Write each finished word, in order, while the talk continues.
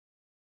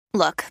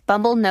Look,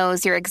 Bumble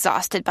knows you're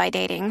exhausted by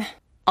dating.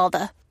 All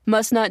the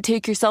must not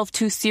take yourself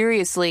too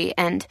seriously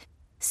and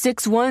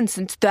 6'1"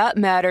 since that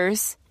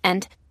matters.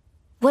 And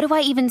what do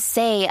I even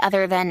say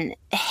other than,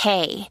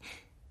 hey?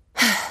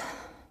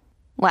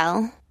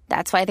 Well,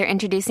 that's why they're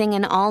introducing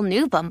an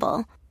all-new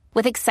Bumble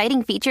with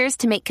exciting features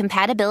to make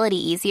compatibility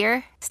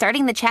easier,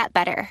 starting the chat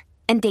better,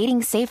 and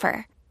dating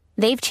safer.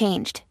 They've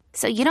changed,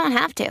 so you don't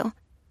have to.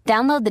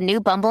 Download the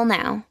new Bumble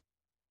now.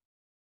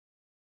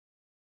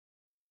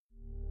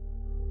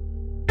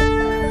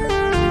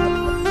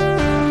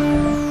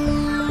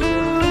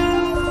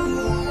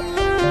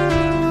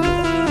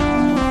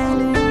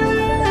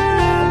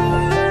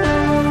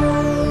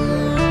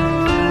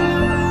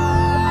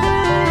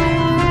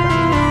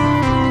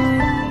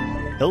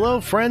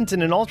 Hello, friends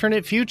in an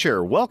alternate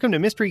future. Welcome to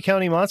Mystery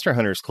County Monster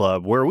Hunters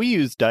Club, where we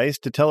use dice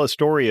to tell a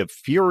story of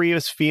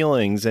furious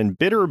feelings and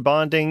bitter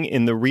bonding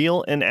in the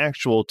real and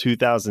actual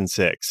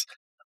 2006.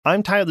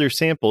 I'm Tyler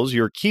Samples,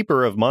 your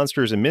keeper of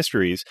monsters and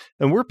mysteries,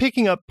 and we're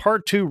picking up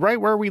part 2 right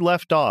where we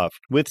left off,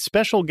 with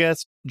special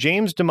guest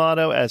James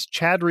D'Amato as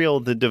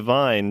Chadriel the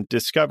Divine,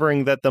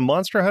 discovering that the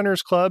Monster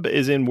Hunters Club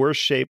is in worse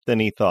shape than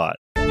he thought.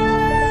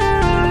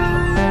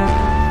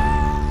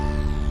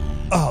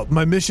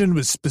 My mission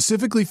was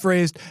specifically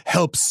phrased,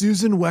 help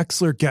Susan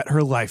Wexler get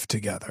her life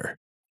together.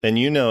 And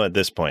you know at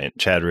this point,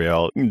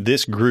 Chadriel,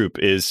 this group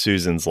is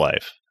Susan's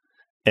life.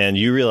 And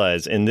you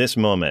realize in this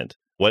moment,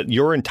 what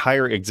your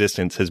entire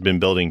existence has been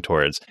building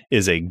towards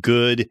is a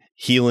good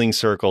healing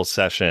circle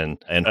session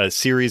and a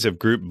series of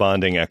group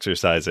bonding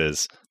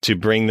exercises to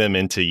bring them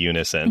into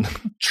unison.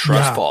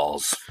 Trust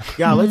falls.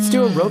 Yeah, let's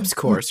do a ropes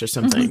course or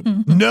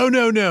something.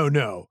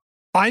 No.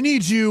 I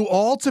need you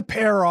all to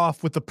pair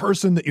off with the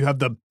person that you have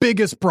the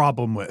biggest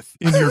problem with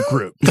in your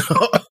group.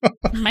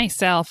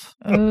 Myself.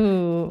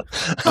 Ooh.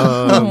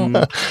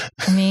 I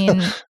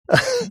mean,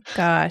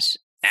 gosh.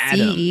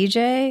 Adam.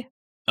 CEJ?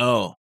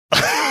 Oh.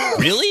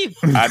 Really?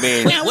 I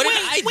mean,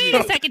 Wait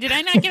a second. Did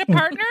I not get a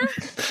partner?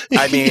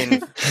 I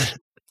mean,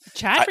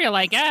 Chadriel,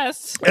 I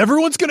guess.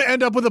 Everyone's going to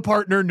end up with a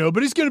partner.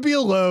 Nobody's going to be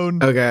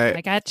alone. Okay.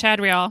 I got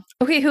Chadriel.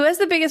 Okay, who has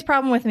the biggest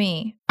problem with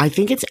me? I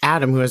think it's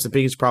Adam who has the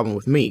biggest problem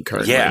with me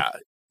currently.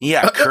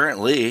 yeah,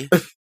 currently.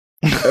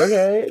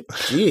 Okay.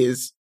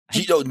 Jeez.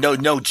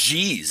 No,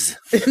 G's.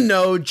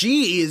 No,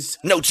 jeez.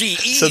 No,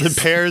 G's. So the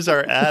pairs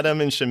are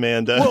Adam and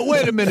Shamanda. Well,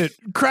 wait a minute.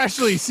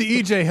 Crashly,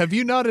 CEJ, have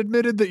you not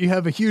admitted that you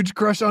have a huge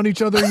crush on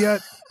each other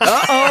yet?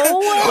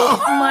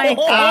 Oh my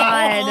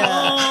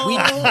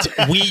God.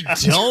 We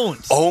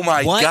don't. Oh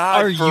my what God.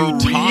 What are you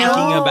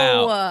talking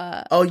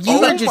about? Oh,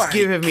 you are just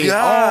giving me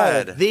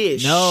all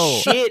this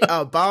shit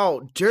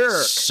about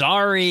dirt.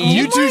 Sorry.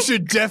 You two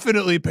should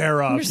definitely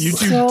pair off. You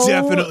two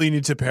definitely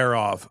need to pair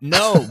off.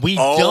 No, we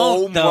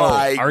don't,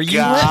 though. Are you?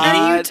 What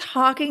are you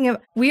talking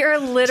about? We are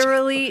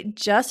literally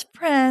just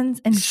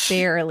friends and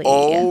barely.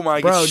 Oh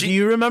my God. Bro, do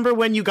you remember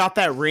when you got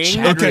that ring?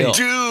 Chadriel.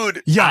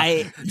 Dude.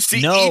 Yeah.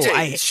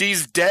 EJ,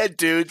 she's dead,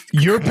 dude.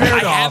 You're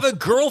paired off. I have a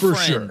girlfriend.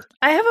 For sure.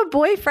 I have a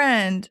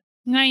boyfriend.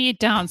 No, you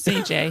don't,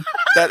 CJ.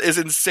 That is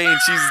insane.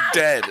 She's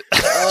dead.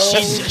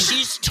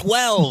 She's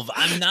 12.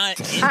 I'm not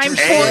interested. I'm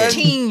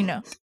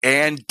 14.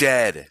 And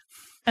dead.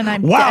 And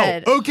I'm wow.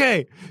 dead.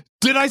 Okay.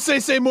 Did I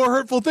say more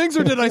hurtful things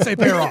or did I say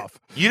pair off?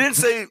 You didn't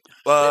say,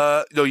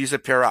 no, you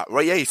said pair off.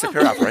 Right? Yeah, you said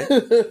pair off, right?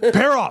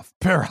 Pair off.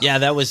 Yeah,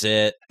 that was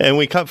it. And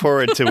we cut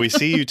forward to we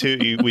see you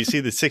two. We see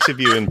the 6 of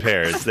you in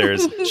pairs.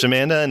 There's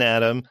Shamanda and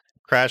Adam,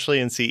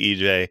 Crashly and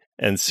CEJ,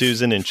 and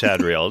Susan and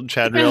Chadriel.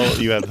 Chadriel,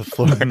 you have the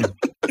floor.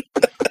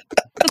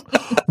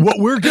 What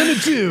we're going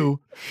to do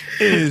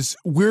is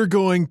we're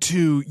going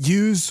to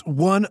use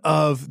one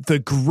of the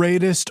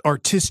greatest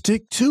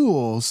artistic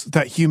tools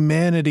that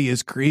humanity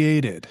has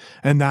created,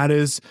 and that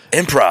is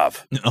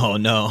improv. Oh,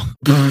 no.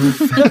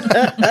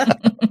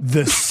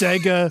 The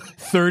Sega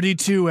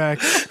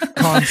 32X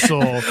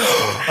console.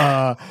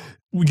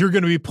 You're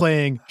going to be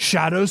playing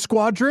Shadow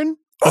Squadron,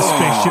 a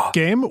spaceship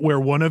game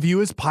where one of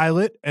you is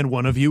pilot and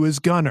one of you is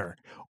gunner,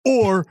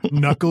 or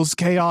Knuckles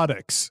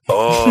Chaotix.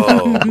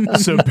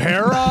 So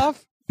pair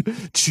off.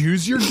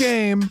 Choose your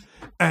game,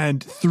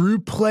 and through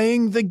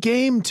playing the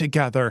game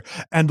together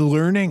and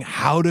learning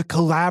how to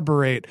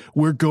collaborate,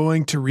 we're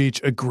going to reach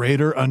a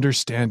greater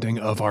understanding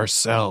of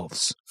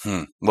ourselves.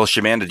 Well,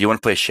 Shamanda, do you want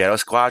to play Shadow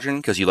Squadron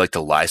because you like to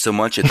lie so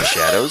much in the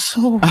shadows?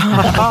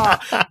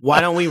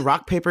 Why don't we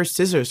rock, paper,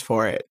 scissors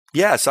for it?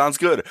 Yeah, sounds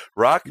good.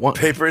 Rock,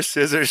 paper,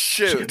 scissors,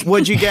 shoot.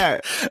 What'd you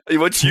get?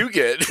 What'd you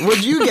get?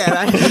 What'd you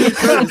get?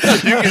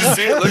 You can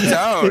see it. Look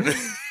down.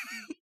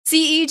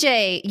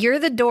 CEJ, you're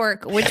the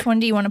dork. Which one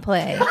do you want to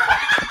play?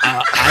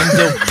 I'm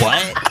the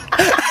what?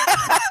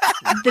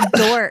 The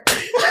dork.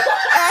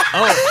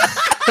 Oh,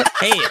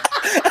 hey.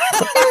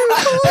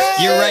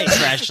 You're right,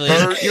 Crashly.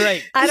 You're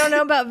right. I don't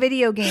know about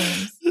video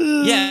games.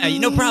 Yeah,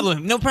 no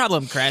problem. No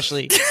problem,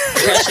 Crashly.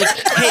 Crashly,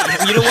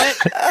 hey, you know what?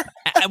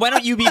 Why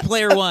don't you be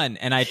player one?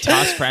 And I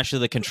toss Crashly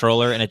the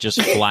controller, and it just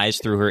flies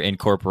through her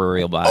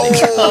incorporeal body. Okay.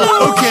 That's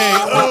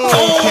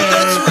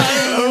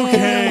right.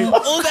 Okay.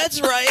 Oh,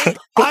 that's right.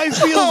 I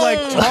feel like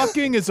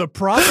talking is a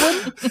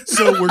problem,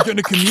 so we're going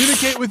to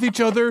communicate with each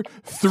other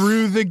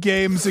through the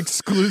game's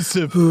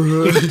exclusive.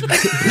 And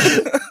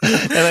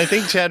I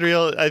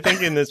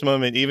think in this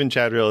moment, even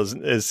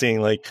Chadriel is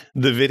seeing like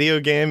the video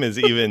game is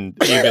even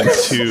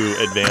too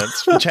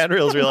advanced.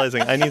 Chadriel's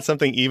realizing I need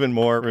something even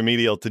more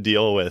remedial to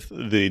deal with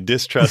the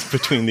distrust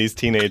between these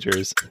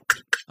teenagers.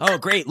 Oh,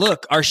 great.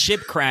 Look, our ship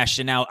crashed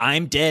and now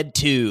I'm dead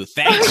too.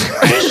 Thanks,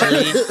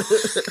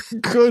 Ashley.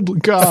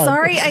 Good God.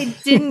 Sorry, I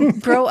didn't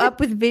grow up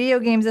with video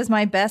games as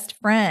my best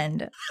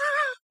friend.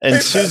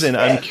 And Susan,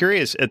 I'm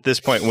curious at this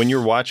point, when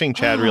you're watching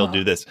Chadriel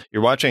do this,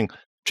 you're watching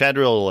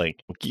Chadriel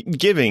like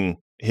giving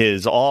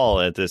his all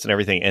at this and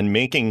everything and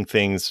making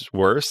things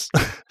worse.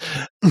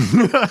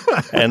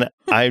 And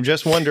I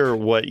just wonder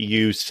what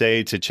you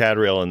say to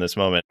Chadriel in this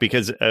moment,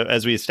 because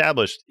as we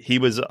established, he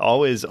was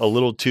always a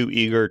little too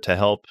eager to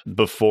help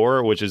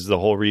before, which is the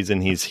whole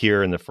reason he's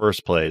here in the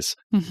first place.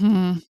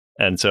 Mm-hmm.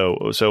 And so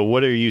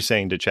what are you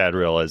saying to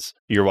Chadriel as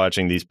you're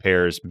watching these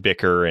pairs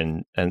bicker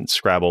and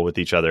scrabble with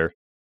each other?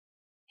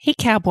 Hey,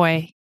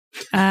 cowboy.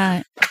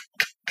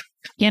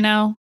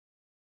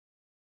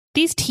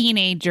 These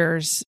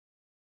teenagers,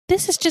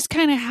 this is just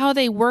kind of how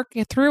they work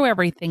through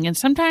everything. And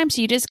sometimes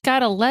you just got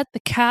to let the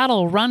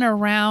cattle run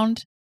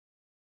around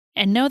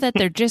and know that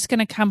they're just going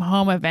to come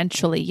home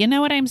eventually. You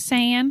know what I'm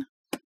saying?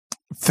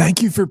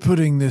 Thank you for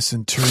putting this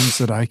in terms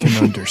that I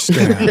can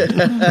understand.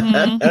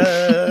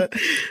 Mm-hmm.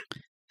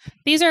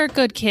 These are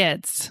good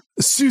kids.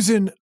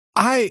 Susan,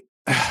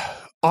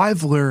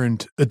 I've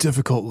learned a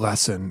difficult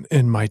lesson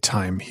in my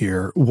time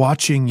here,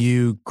 watching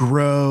you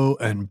grow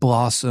and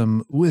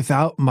blossom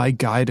without my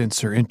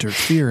guidance or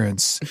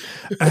interference.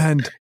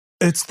 And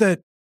it's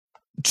that,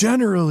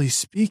 generally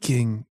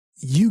speaking,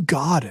 you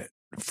got it,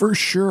 for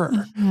sure.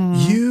 Mm-hmm.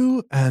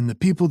 You and the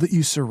people that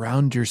you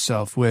surround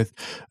yourself with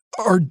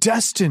are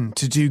destined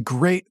to do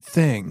great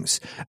things.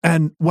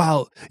 And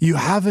while you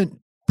haven't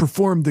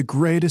performed the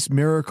greatest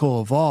miracle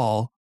of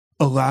all,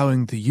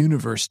 allowing the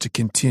universe to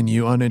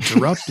continue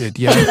uninterrupted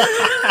yet,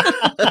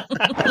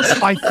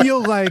 I feel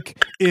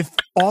like if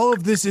all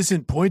of this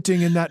isn't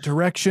pointing in that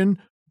direction,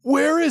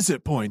 where is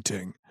it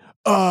pointing?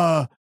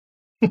 But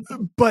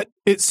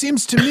it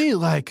seems to me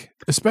like,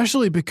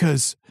 especially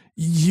because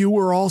you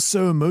were all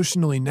so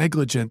emotionally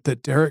negligent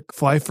that Derek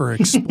Pfeiffer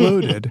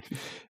exploded,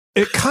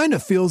 it kind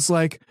of feels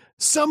like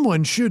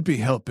someone should be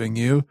helping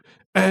you,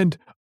 and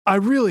I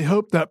really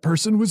hope that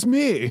person was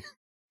me.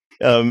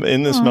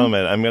 In this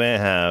moment, I'm going to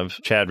have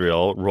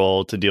Chadriel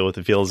roll to deal with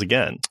the feels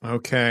again.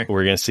 Okay.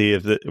 We're going to see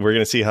we're going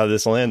to see how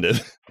this landed.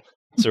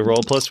 So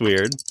roll plus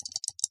weird.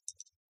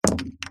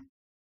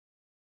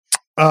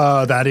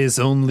 That is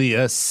only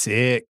a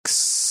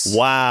 6.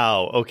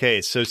 Wow.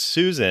 Okay. So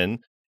Susan,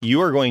 you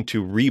are going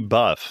to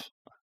rebuff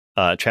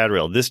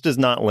Chadriel. This does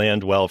not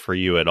land well for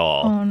you at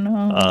all. Oh,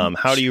 no.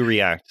 How do you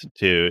react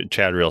to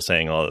Chadriel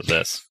saying all of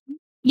this?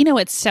 You know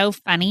what's so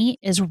funny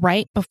is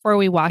right before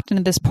we walked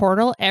into this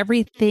portal,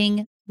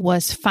 everything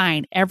was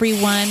fine.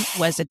 Everyone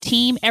was a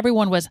team.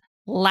 Everyone was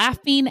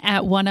laughing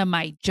at one of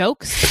my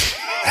jokes.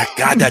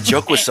 God, that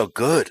joke was so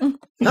good.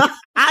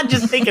 I'm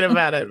just thinking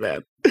about it,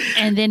 man.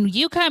 And then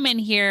you come in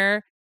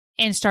here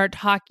and start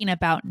talking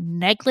about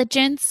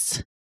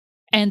negligence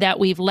and that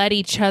we've let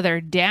each other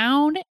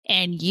down,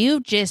 and you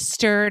just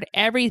stirred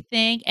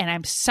everything, and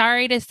I'm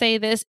sorry to say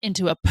this,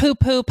 into a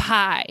poo-poo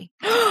pie.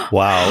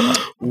 Wow.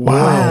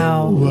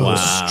 Wow.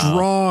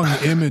 Strong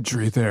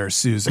imagery there,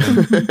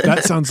 Susan.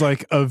 That sounds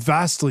like a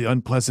vastly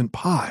unpleasant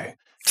pie.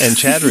 And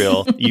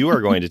Chadriel, you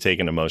are going to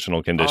take an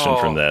emotional condition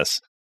from this.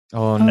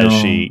 Oh, no. As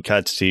she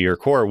cuts to your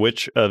core.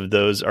 Which of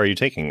those are you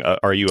taking?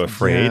 Are you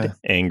afraid,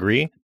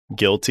 angry,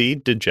 guilty,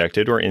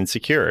 dejected, or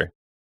insecure?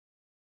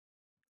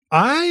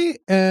 I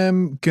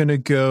am going to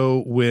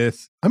go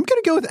with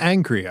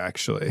angry,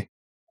 actually.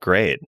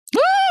 Great.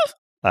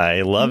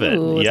 I love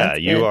Ooh, it. Yeah, that's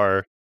you good.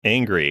 are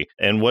angry.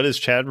 And what does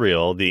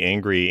Chadriel, the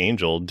angry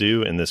angel,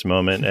 do in this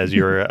moment as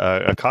you're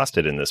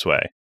accosted in this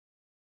way?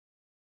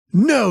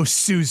 No,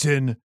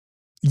 Susan.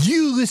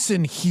 You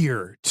listen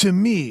here to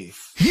me.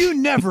 You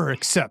never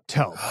accept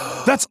help.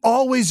 That's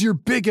always your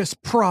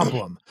biggest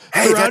problem.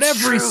 Hey, Throughout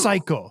that's every true.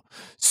 cycle,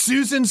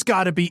 Susan's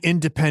got to be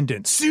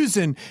independent.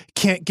 Susan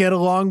can't get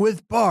along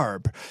with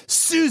Barb.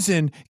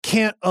 Susan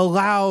can't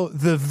allow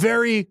the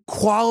very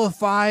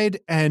qualified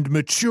and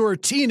mature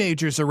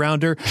teenagers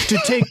around her to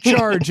take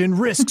charge and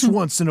risks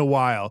once in a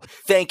while.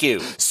 Thank you.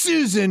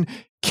 Susan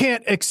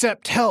can't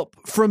accept help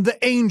from the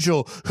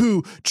angel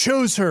who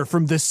chose her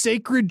from the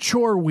sacred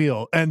chore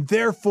wheel and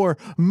therefore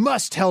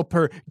must help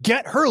her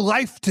get her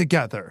life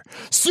together.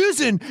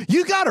 Susan,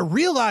 you got to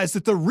realize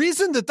that the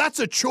reason that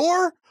that's a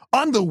chore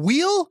on the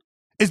wheel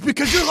is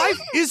because your life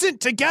isn't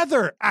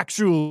together,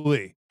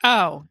 actually.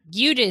 Oh,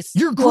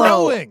 You're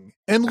growing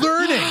and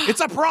learning.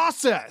 It's a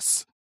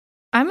process.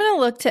 I'm going to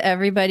look to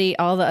everybody,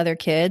 all the other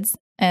kids,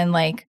 and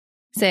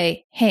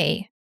say,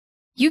 hey,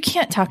 you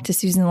can't talk to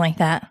Susan like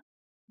that.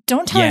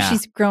 Don't tell her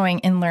she's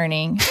growing and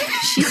learning.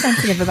 She's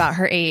sensitive about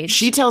her age.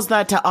 She tells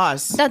that to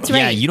us. That's right.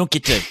 Yeah, you don't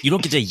get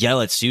to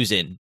yell at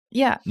Susan.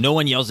 Yeah. No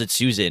one yells at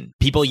Susan.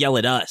 People yell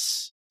at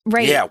us.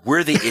 Right. Yeah,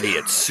 we're the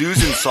idiots.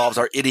 Susan solves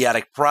our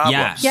idiotic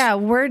problems. Yeah,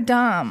 we're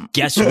dumb.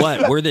 Guess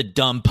what? We're the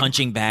dumb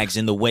punching bags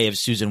in the way of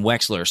Susan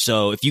Wexler.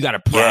 So if you got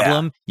a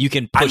problem, you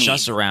can push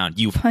us around.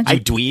 You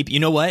dweeb. You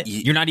know what?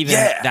 You're not even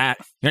that.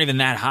 You're not even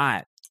that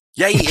hot.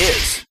 Yeah, he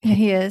is. Yeah,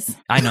 he is.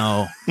 I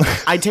know.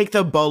 I take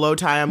the bolo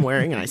tie I'm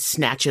wearing and I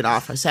snatch it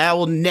off. I say, I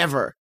will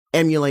never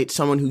emulate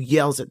someone who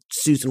yells at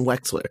Susan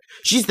Wexler.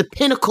 She's the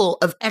pinnacle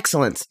of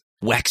excellence.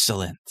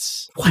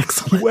 Wexcellence.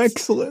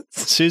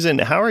 Susan,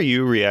 how are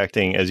you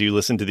reacting as you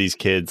listen to these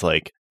kids,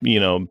 like,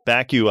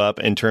 back you up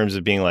in terms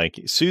of being like,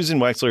 Susan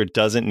Wexler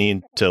doesn't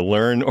need to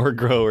learn or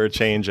grow or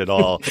change at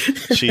all.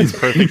 She's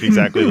perfect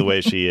exactly the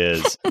way she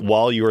is,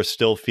 while you're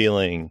still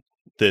feeling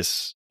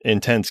this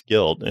intense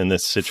guilt in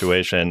this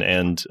situation.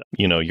 And,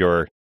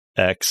 your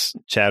ex,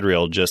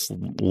 Chadriel, just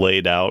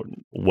laid out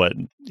what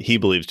he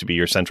believes to be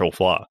your central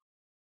flaw.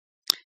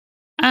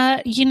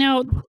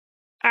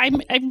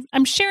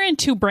 I'm sharing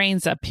two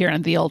brains up here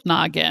in the old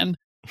noggin.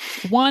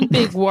 One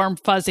big warm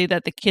fuzzy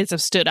that the kids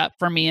have stood up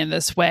for me in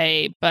this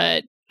way,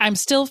 but I'm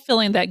still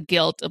feeling that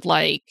guilt of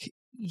like,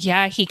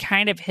 yeah, he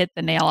kind of hit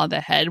the nail on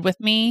the head with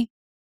me.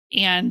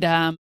 And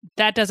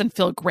that doesn't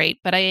feel great,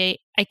 but I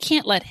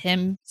can't let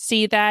him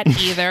see that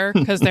either,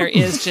 because there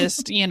is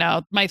just,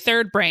 my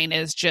third brain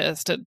is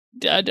just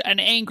an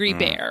angry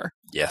bear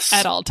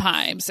at all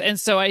times. And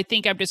so I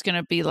think I'm just going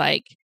to be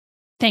like,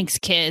 thanks,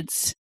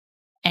 kids.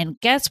 And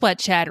guess what,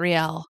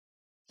 Chadriel?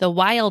 The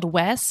Wild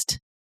West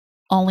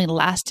only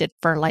lasted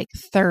for like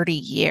 30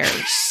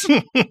 years.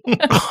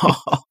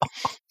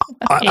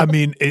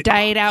 It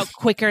died out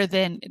quicker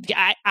than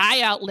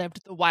I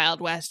outlived the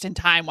Wild West in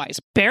time-wise.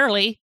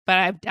 Barely, but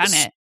I've done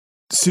it.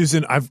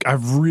 Susan,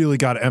 I've really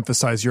got to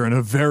emphasize you're in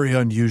a very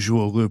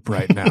unusual loop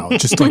right now.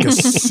 Just like a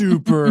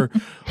super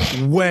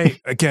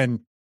way.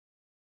 Again,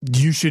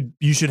 you should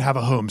have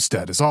a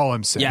homestead is all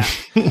I'm saying.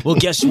 Yeah. Well,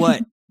 guess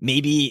what?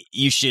 Maybe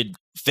you should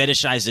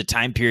fetishize a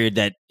time period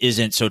that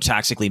isn't so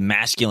toxically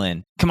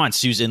masculine. Come on,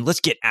 Susan, let's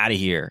get out of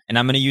here. And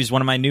I'm going to use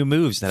one of my new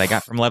moves that I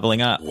got from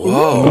leveling up.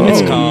 Whoa.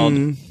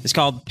 It's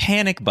called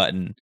Panic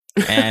Button.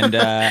 And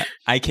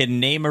I can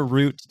name a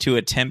route to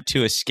attempt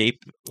to escape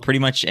pretty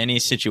much any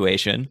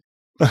situation.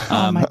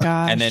 Oh my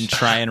gosh. And then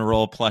try and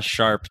roll plus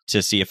sharp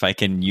to see if I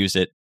can use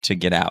it to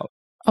get out.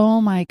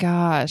 Oh my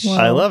gosh.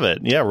 I love it.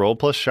 Yeah, roll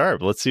plus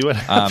sharp. Let's see what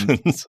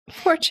happens.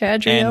 Poor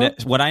Chadriel. And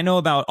what I know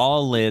about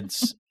all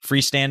lids,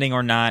 freestanding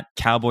or not,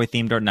 cowboy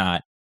themed or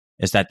not,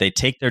 is that they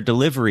take their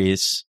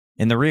deliveries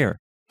in the rear.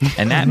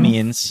 And that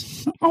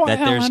means that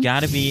there's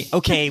got to be,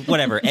 okay,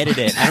 whatever, edit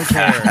it. I don't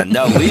care.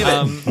 No, leave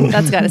it.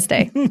 That's got to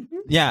stay.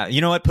 Yeah,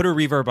 you know what? Put a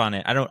reverb on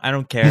it. I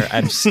don't care.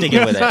 I'm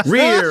sticking with it.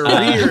 Rear.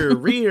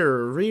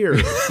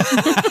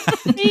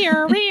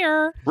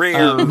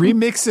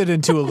 Remix it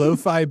into a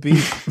lo-fi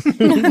beat.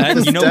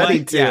 You know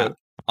what? Yeah.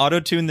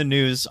 Auto-tune the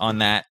news on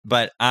that.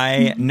 But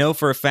I know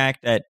for a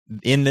fact that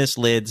in this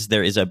lids,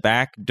 there is a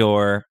back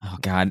door. Oh,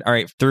 God. All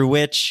right. Through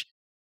which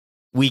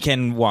we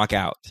can walk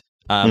out.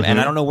 And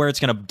I don't know where it's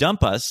going to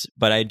dump us,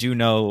 but I do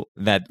know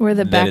that where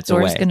the back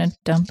door is going to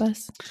dump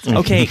us.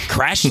 Okay,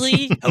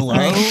 Crashly,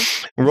 hello.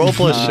 Roll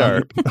plus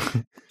sharp.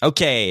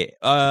 Okay,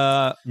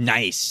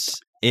 nice.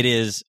 It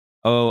is.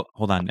 Oh,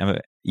 hold on.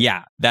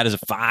 Yeah, that is a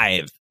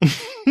 5.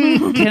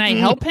 Can I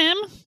help him?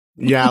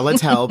 Yeah,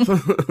 let's help.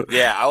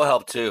 Yeah, I'll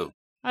help too.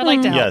 I'd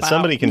like to help. Yeah,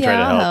 somebody can try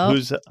to I'll help.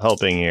 Who's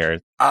helping here?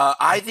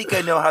 I think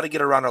I know how to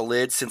get around a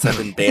lid since I've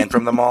been banned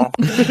from them all.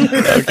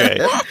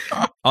 Okay.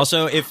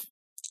 Also, if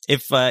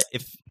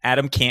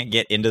Adam can't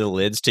get into the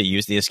lids to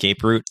use the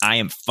escape route, I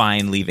am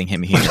fine leaving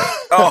him here.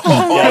 Oh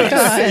my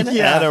God.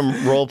 Yeah.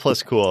 Adam, roll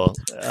plus cool.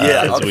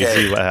 As we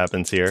see what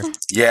happens here.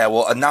 Yeah,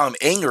 well, now I'm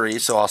angry,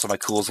 so also my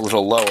cool's a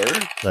little lower.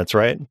 That's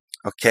right.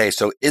 Okay,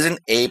 so isn't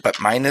 8, but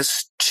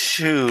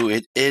 -2.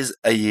 It is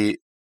a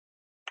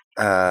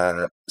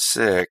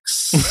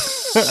 6.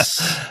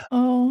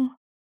 Oh.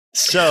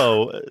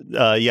 So,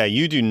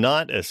 you do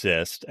not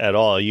assist at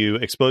all. You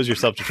expose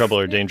yourself to trouble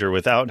or danger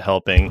without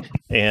helping.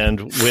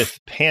 And with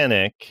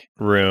Panic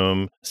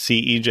Room,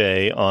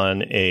 CEJ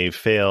on a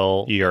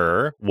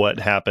failure, what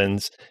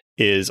happens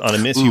is on a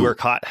miss, you are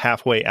caught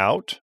halfway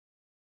out.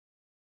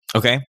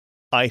 Okay.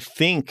 I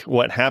think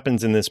what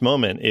happens in this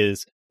moment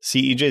is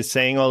CEJ is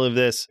saying all of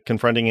this,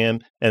 confronting him,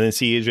 and then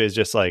CEJ is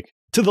just like,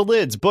 to the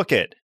lids, book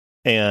it.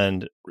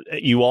 And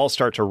you all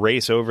start to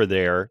race over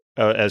there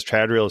as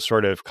Chadriel is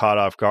sort of caught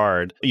off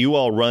guard. You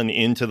all run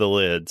into the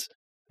lids.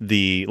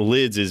 The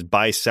lids is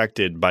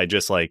bisected by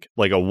just like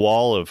a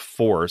wall of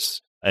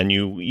force. And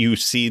you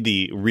see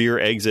the rear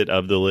exit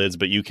of the lids,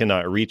 but you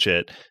cannot reach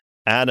it.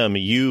 Adam,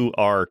 you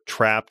are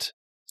trapped.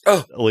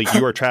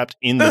 You are trapped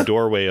in the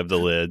doorway of the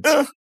lids.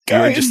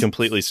 You're just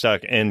completely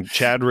stuck. And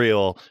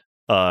Chadriel,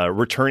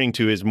 returning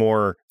to his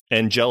more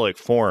angelic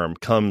form,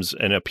 comes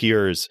and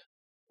appears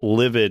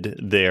livid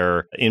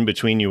there in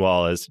between you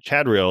all. As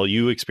Chadriel,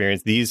 you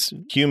experience these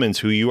humans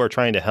who you are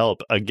trying to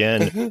help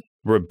again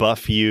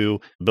rebuff you,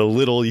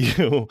 belittle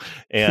you,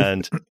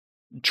 and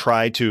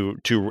try to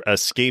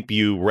escape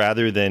you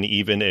rather than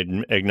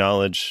even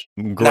acknowledge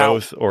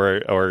growth or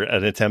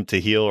an attempt to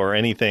heal or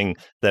anything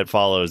that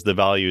follows the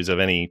values of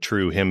any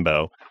true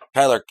himbo.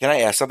 Tyler, can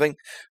I ask something?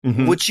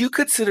 Mm-hmm. Would you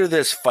consider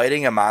this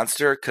fighting a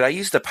monster? Could I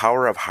use the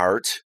power of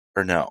heart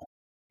or no?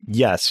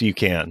 Yes, you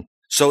can.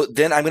 So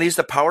then I'm going to use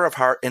the power of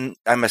heart, and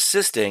I'm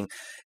assisting,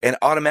 and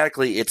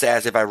automatically it's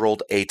as if I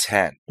rolled a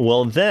 10.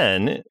 Well,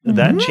 then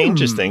that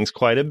changes things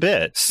quite a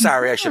bit.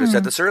 Sorry, I should have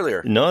said this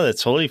earlier. No,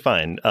 that's totally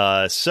fine.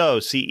 So,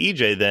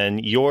 EJ, then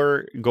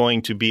you're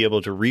going to be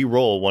able to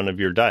re-roll one of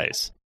your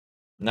dice.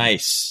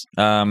 Nice.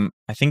 I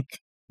think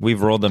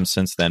we've rolled them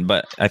since then,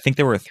 but I think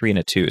there were a 3 and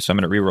a 2, so I'm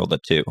going to re-roll the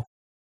 2. The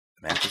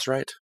math is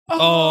right.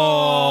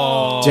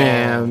 Oh,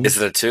 damn!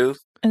 Is it a 2?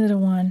 Is it a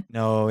 1?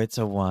 No, it's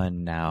a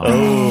 1 now.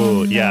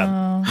 Oh, no.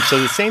 yeah. So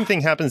the same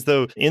thing happens,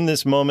 though, in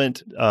this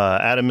moment.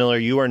 Adam Miller,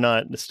 you are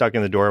not stuck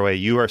in the doorway.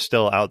 You are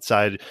still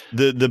outside.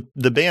 The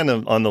ban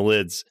on the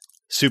lids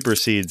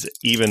supersedes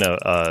even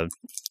a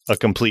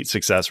complete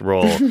success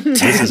roll.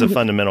 This is a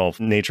fundamental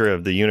nature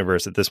of the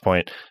universe at this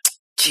point.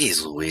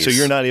 Jeez Louise. So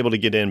you're not able to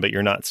get in, but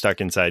you're not stuck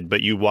inside.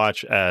 But you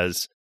watch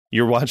as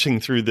you're watching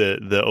through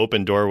the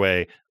open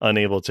doorway,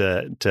 unable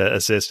to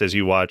assist as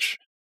you watch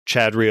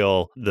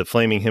Chadriel, the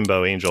flaming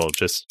himbo angel,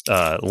 just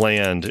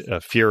land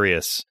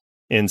furious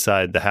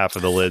inside the half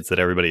of the lids that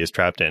everybody is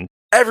trapped in.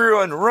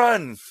 Everyone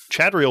run!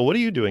 Chadriel, what are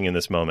you doing in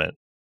this moment?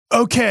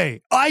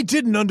 Okay, I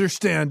didn't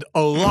understand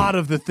a lot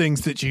of the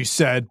things that you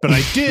said, but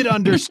I did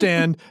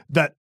understand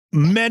that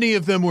many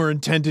of them were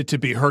intended to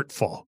be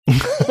hurtful.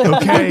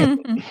 Okay?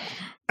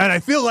 And I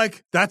feel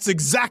like that's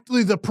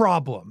exactly the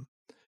problem.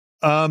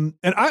 And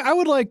I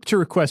would like to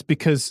request,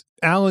 because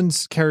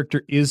Alan's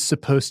character is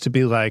supposed to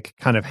be like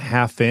kind of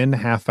half in,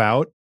 half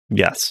out.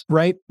 Yes.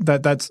 Right?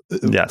 That's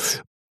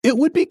yes. It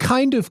would be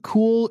kind of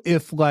cool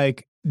if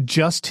like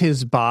just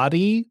his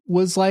body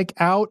was like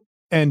out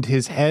and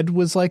his head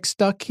was like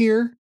stuck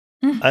here.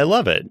 I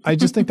love it. I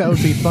just think that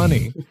would be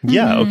funny.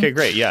 Yeah. Okay,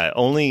 great. Yeah.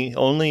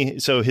 Only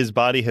so his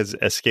body has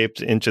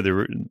escaped into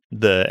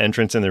the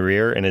entrance in the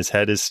rear and his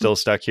head is still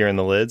stuck here in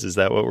the lids. Is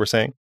that what we're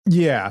saying?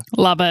 Yeah.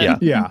 Love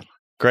it. Yeah.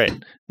 Great.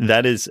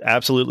 That is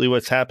absolutely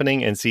what's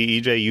happening. And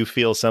EJ, you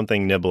feel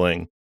something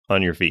nibbling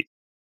on your feet.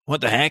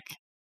 What the heck?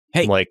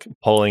 Hey. Like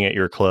pulling at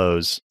your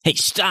clothes. Hey,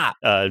 stop.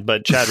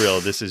 But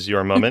Chadriel, this is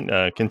your moment.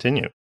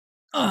 Continue.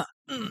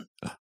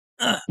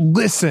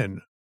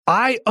 Listen,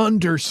 I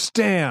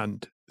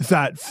understand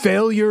that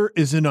failure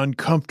is an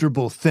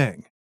uncomfortable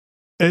thing.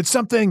 It's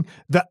something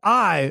that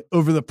I,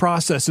 over the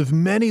process of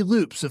many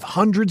loops of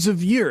hundreds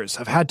of years,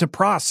 have had to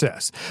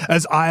process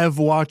as I have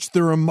watched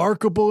the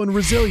remarkable and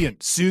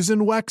resilient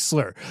Susan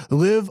Wexler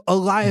live a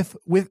life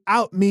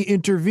without me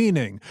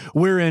intervening,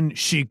 wherein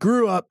she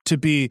grew up to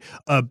be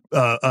a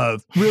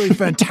really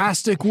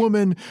fantastic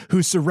woman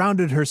who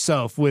surrounded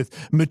herself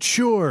with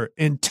mature,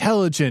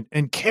 intelligent,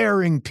 and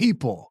caring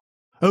people.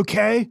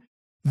 Okay?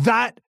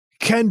 That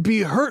can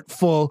be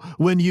hurtful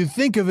when you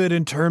think of it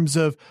in terms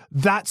of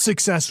that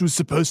success was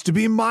supposed to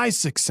be my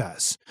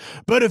success.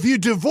 But if you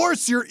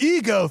divorce your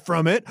ego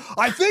from it,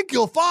 I think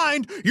you'll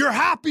find you're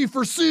happy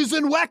for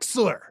Susan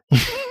Wexler.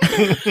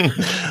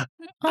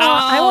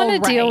 I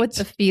want to deal with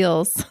the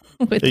feels.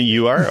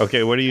 You are?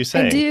 Okay, what are you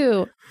saying? I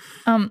do.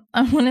 I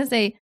want to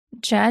say,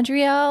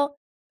 Chadriel,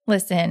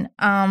 listen,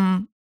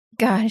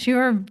 gosh, you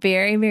are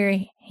very,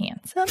 very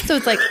handsome. So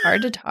it's like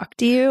hard to talk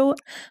to you.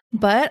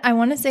 But I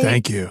want to say,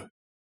 thank you.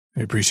 I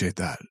appreciate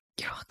that.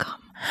 You're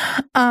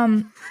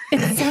welcome.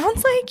 It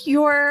sounds like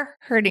you're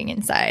hurting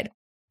inside.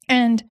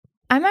 And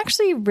I'm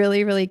actually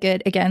really, really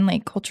good, again,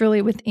 like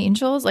culturally with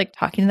angels, like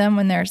talking to them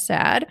when they're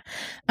sad.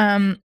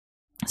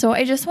 So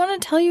I just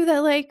want to tell you that,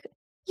 like,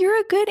 you're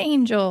a good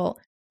angel.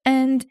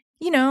 And,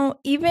 you know,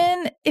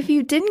 even if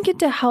you didn't get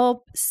to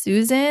help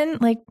Susan,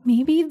 like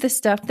maybe the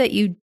stuff that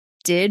you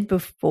did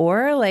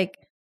before, like,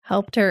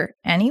 helped her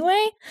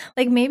anyway.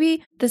 Like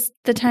maybe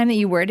the time that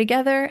you were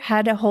together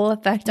had a whole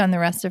effect on the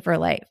rest of her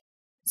life.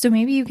 So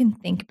maybe you can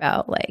think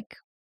about like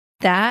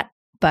that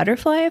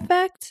butterfly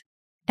effect,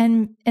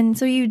 and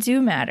so you do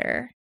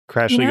matter.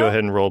 Crashly, go ahead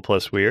and roll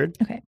plus weird.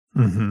 Okay.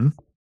 Mm-hmm.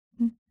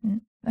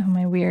 Oh,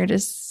 my weird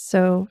is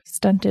so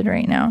stunted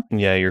right now.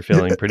 Yeah, you're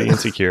feeling pretty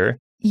insecure.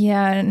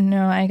 Yeah,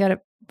 no, I got a.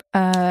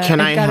 Can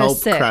I help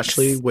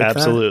Crashly with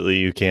Absolutely,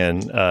 you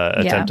can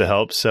attempt to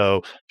help.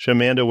 So,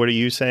 Shamanda, what are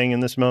you saying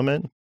in this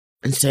moment?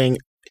 And saying,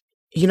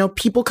 you know,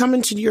 people come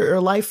into your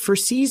life for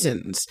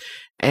seasons.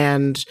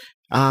 And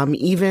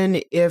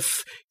even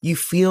if you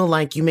feel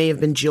like you may have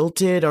been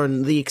jilted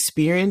on the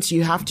experience,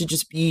 you have to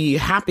just be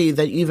happy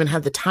that you even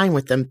had the time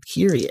with them,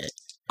 period.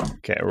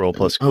 Okay, roll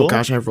plus cool. Oh,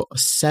 gosh, I rolled a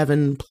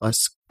 7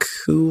 plus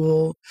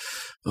cool.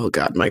 Oh,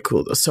 God, my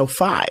cool. So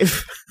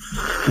 5.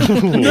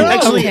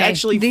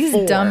 Actually, these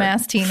 4.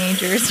 dumbass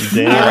teenagers.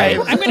 All right,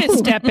 I'm going to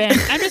step in.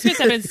 I'm just going to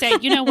step in and say,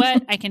 you know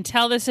what? I can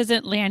tell this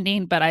isn't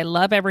landing, but I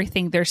love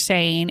everything they're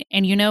saying.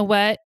 And you know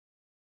what,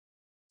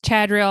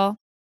 Chadriel?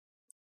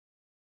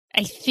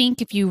 I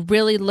think if you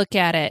really look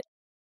at it,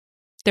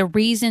 the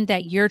reason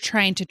that you're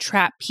trying to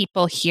trap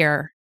people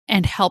here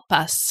and help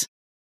us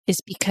is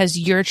because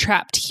you're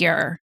trapped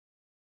here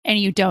and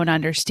you don't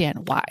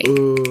understand why.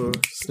 Ooh,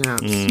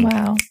 snaps.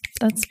 Wow,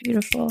 that's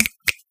beautiful.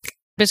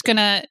 I'm just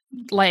gonna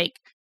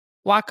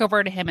walk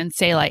over to him and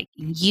say,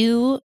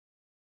 you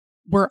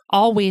were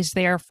always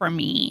there for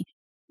me.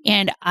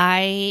 And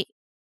I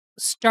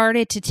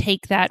started to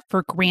take that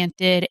for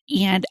granted.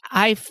 And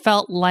I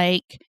felt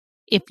like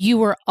if you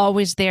were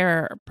always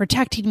there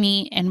protecting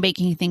me and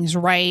making things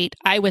right,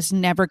 I was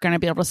never going to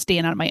be able to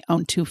stand on my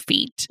own 2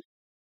 feet.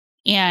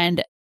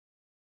 And,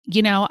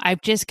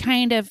 I've just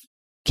kind of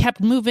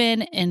kept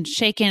moving and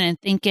shaking and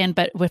thinking.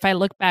 But if I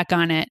look back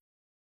on it,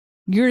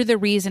 you're the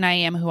reason I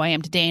am who I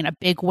am today in a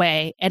big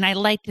way. And I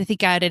like to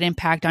think I had an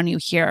impact on you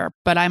here,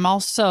 but I'm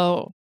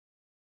also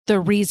the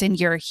reason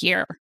you're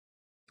here.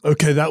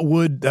 Okay, that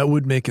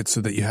would make it so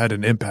that you had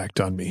an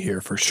impact on me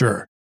here for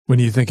sure. When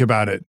you think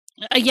about it.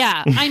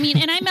 Yeah. I mean,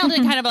 and I meant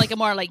it kind of like a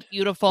more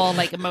beautiful,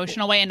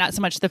 emotional way and not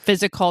so much the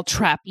physical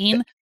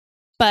trapping,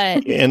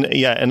 but.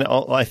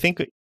 I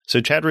think, so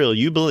Chadriel,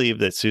 you believe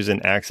that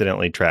Susan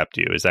accidentally trapped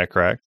you. Is that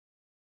correct?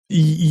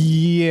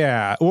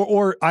 Yeah.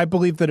 Or I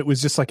believe that it was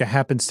just like a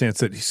happenstance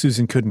that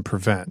Susan couldn't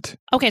prevent.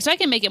 Okay, so I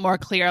can make it more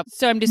clear.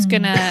 So I'm just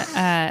going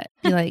to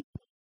be like,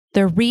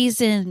 the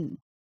reason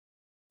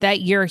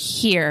that you're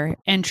here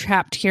and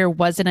trapped here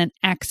wasn't an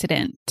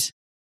accident.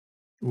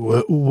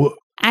 What?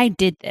 I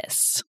did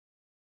this.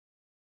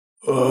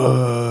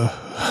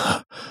 I'm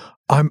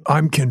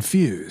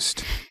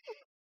confused.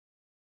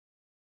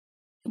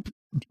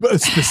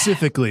 But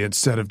specifically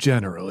instead of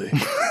generally.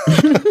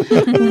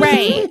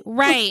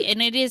 Right.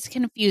 And it is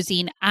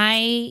confusing.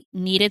 I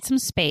needed some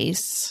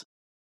space.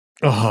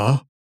 Uh-huh.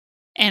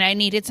 And I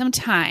needed some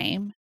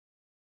time.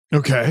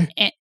 Okay.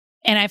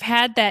 And I've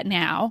had that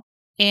now.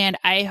 And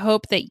I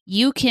hope that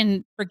you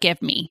can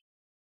forgive me.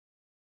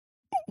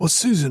 Well,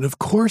 Susan, of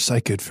course I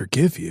could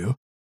forgive you.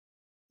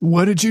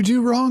 What did you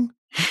do wrong?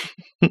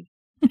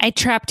 I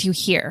trapped you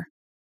here.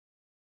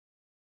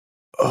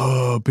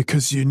 Oh,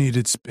 because you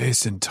needed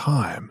space and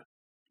time.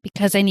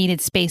 Because I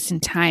needed space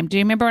and time. Do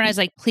you remember when I was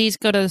like, please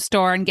go to the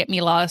store and get me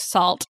a lot of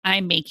salt?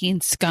 I'm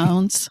making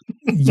scones.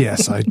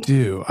 Yes, I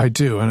do.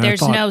 And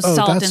there's I thought, no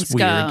salt in that's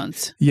weird.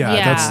 Scones.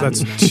 Yeah,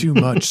 that's too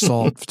much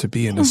salt to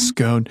be in a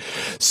scone.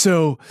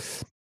 So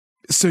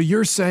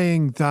you're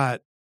saying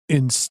that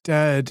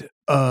instead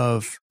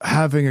of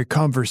having a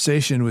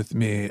conversation with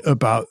me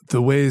about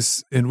the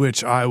ways in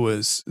which I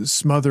was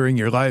smothering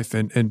your life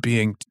and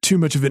being too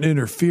much of an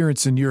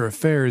interference in your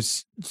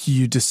affairs,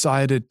 you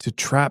decided to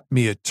trap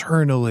me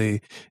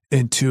eternally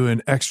into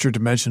an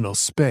extra-dimensional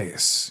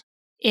space.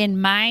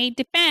 In my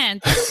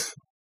defense,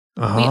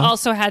 we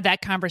also had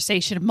that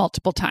conversation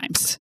multiple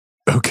times.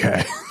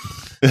 Okay.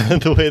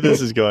 The way this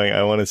is going,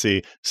 I want to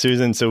see,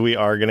 Susan, so we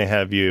are going to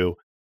have you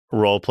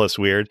roll plus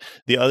weird.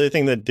 The other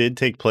thing that did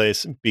take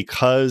place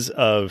because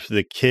of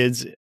the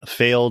kids'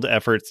 failed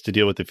efforts to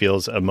deal with the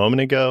feels a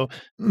moment ago,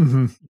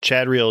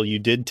 Chadriel, you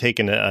did take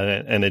an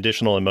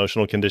additional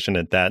emotional condition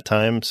at that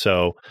time.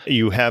 So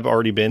you have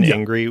already been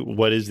angry.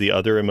 What is the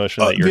other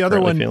emotion that you're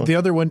currently feeling? The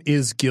other one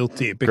is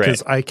guilty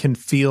because I can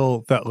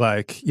feel that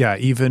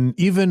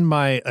even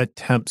my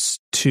attempts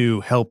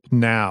to help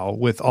now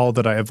with all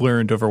that I have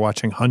learned over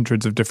watching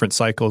hundreds of different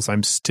cycles,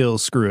 I'm still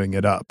screwing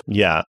it up.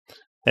 Yeah.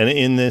 And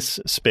in this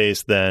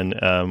space, then,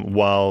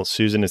 while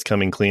Susan is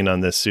coming clean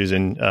on this,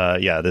 Susan,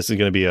 this is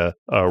going to be a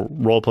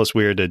roll plus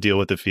weird to deal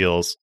with the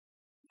feels.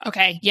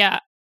 Okay, yeah.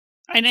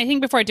 And I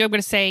think before I do, I'm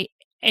going to say,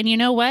 and you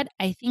know what?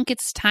 I think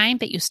it's time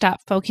that you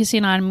stop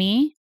focusing on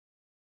me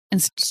and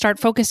start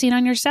focusing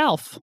on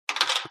yourself.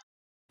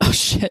 Oh,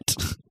 shit.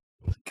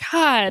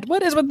 God,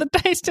 what is with the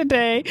dice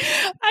today?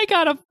 I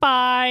got a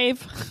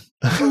 5.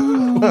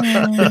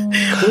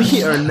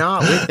 We are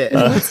not with it.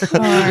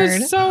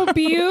 It is so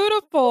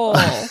beautiful.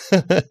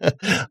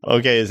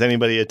 Okay, is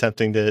anybody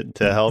attempting to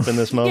help in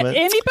this moment?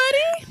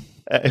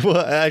 Anybody?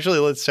 Well, actually,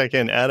 let's check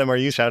in. Adam, are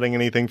you shouting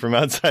anything from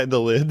outside the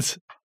lids?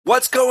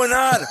 What's going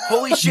on?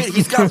 Holy shit,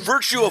 he's got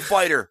Virtua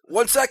Fighter.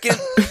 1 second.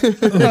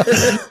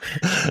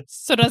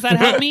 So does that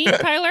help me,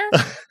 Tyler?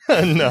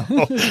 No,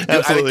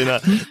 absolutely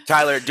not.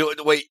 Tyler,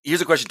 wait,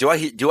 here's a question.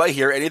 Do I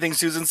hear anything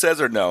Susan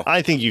says or no?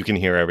 I think you can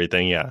hear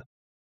everything, yeah.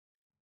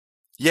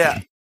 Yeah.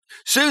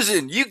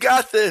 Susan, you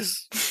got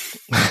this.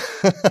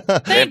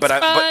 Thanks,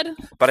 bud.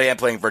 But I am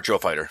playing Virtua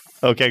Fighter.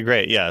 Okay,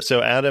 great. Yeah.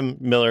 So Adam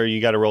Miller,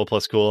 you got a roll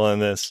plus cool on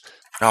this.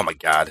 Oh my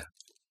God.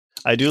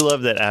 I do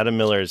love that Adam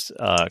Miller's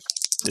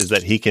is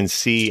that he can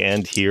see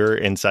and hear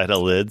inside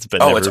of lids,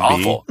 but it's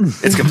awful.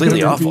 It's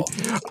completely awful.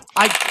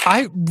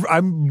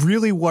 I'm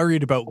really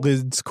worried about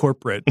Lids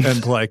Corporate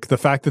and the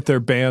fact that their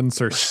bans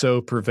are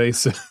so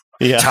pervasive.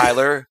 Yeah.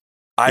 Tyler,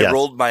 I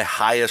rolled my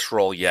highest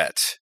roll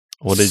yet.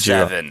 What did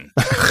 7.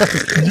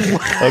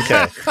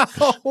 Okay.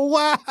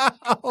 Wow.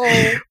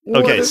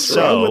 Okay,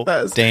 so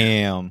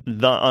damn.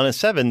 On a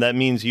 7, that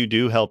means you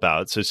do help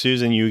out. So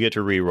Susan, you get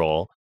to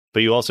re-roll,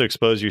 but you also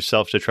expose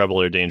yourself to trouble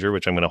or danger,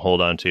 which I'm going to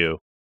hold on to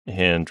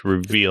and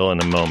reveal in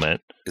a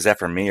moment. Is that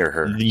for me or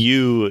her?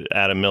 You,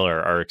 Adam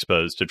Miller, are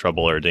exposed to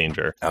trouble or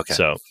danger. Okay.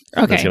 So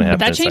Okay, that's gonna happen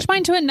that in a changed second.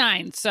 mine to a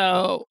 9.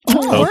 So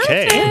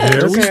Okay.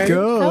 There we Okay.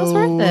 go. That was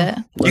worth it.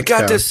 You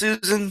got this,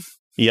 Susan.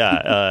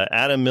 Yeah,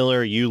 Adam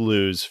Miller, you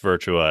lose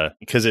Virtua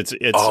because it's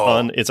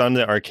on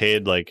the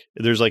arcade. Like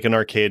there's like an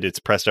arcade, it's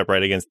pressed up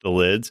right against the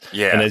lids.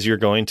 Yeah. And as you're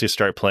going to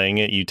start playing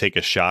it, you take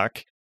a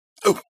shock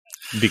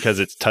because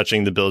it's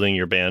touching the building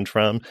you're banned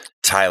from.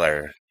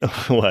 Tyler,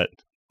 What?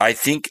 I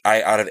think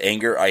out of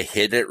anger, I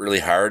hit it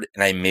really hard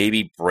and I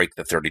maybe break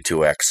the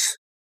 32X.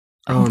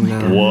 Oh no!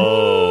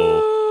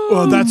 Whoa.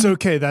 Well, that's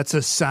okay. That's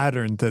a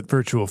Saturn that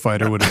Virtual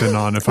Fighter would have been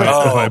on if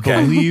I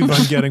okay. believe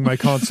I'm getting my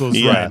consoles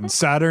Yeah. right. And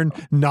Saturn,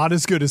 not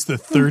as good as the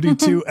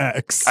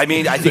 32X. I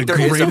mean, I think the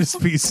there is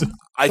greatest piece of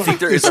I think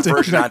there is a artistic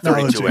version on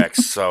technology. 32X.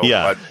 So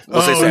Yeah.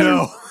 we'll say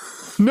Saturn.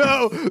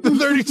 No, the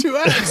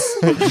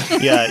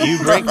 32X. Yeah, you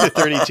break the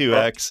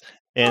 32X,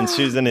 and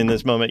Susan, in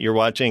this moment, you're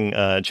watching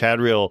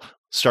Chadriel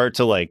start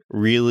to like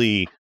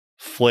really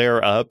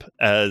flare up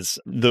as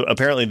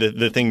apparently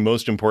the thing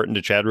most important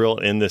to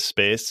Chadriel in this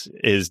space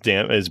is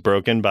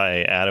broken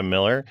by Adam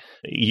Miller.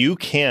 You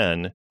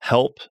can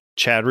help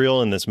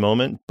Chadriel in this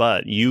moment,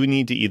 but you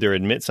need to either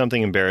admit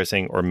something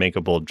embarrassing or make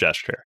a bold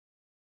gesture.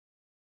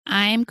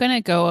 I'm going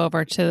to go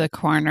over to the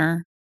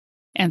corner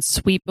and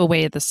sweep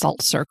away the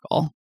salt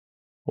circle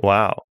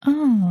Wow.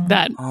 Oh.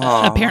 that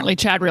apparently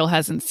Chadriel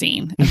hasn't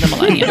seen in the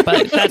millennium,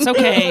 but that's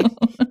okay.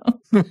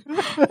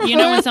 You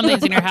know, when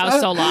something's in your house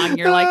so long,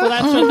 you're like,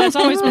 well, that's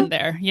always been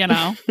there, you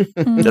know?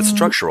 That's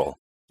structural.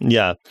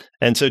 Yeah.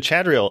 And so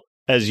Chadriel,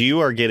 as you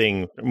are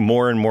getting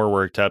more and more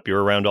worked up,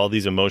 you're around all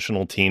these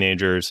emotional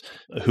teenagers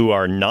who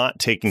are not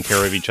taking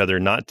care of each other,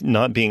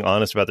 not being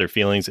honest about their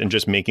feelings and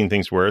just making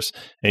things worse.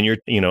 And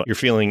you're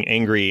feeling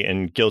angry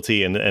and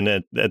guilty and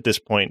at this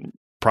point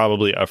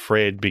probably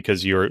afraid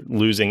because you're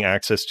losing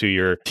access to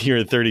your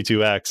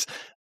 32X.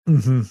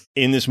 Mm-hmm.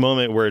 In this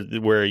moment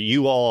where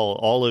you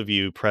all of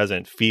you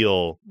present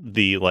feel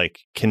the like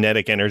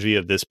kinetic energy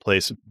of this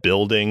place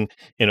building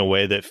in a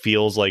way that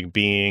feels like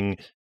being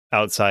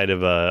outside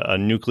of a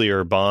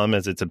nuclear bomb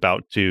as it's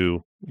about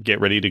to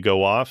get ready to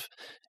go off,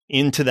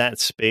 into that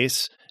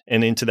space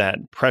and into that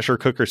pressure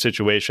cooker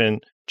situation,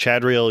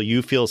 Chadriel,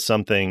 you feel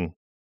something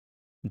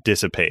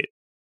dissipate.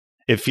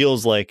 It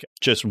feels like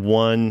just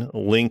one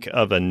link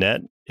of a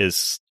net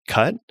is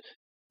cut,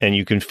 and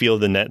you can feel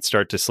the net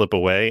start to slip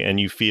away, and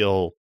you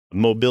feel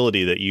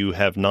mobility that you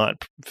have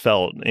not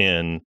felt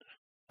in,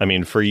 I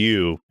mean, for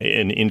you,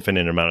 an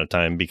infinite amount of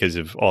time because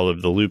of all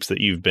of the loops that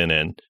you've been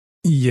in.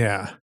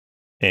 Yeah.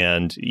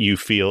 And you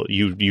feel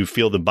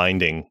the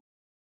binding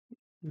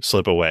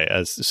slip away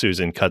as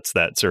Susan cuts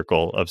that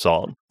circle of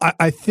salt.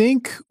 I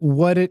think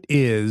what it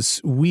is,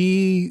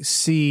 we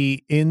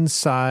see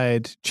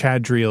inside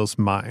Chadriel's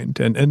mind.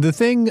 And the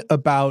thing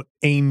about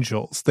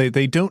angels,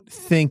 they don't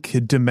think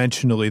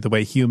dimensionally the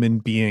way human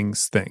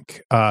beings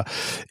think.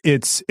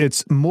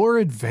 It's more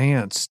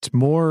advanced,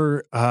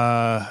 more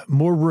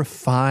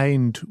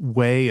refined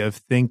way of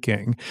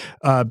thinking,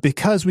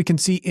 because we can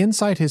see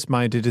inside his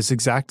mind it is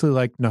exactly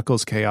like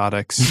Knuckles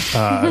Chaotix,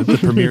 the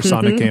premier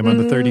Sonic game on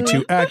the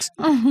 32X.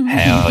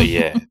 Hell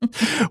yeah.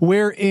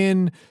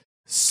 Wherein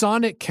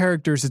Sonic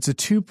characters, it's a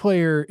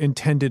 2-player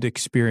intended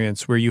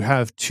experience where you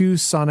have 2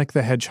 Sonic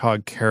the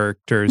Hedgehog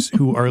characters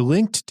who are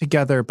linked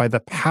together by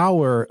the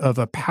power of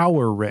a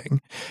power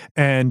ring,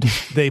 and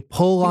they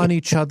pull on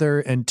each other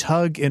and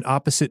tug in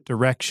opposite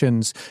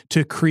directions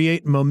to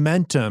create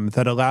momentum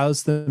that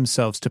allows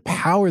themselves to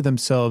power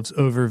themselves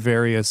over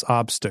various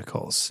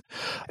obstacles.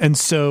 And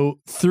so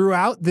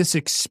throughout this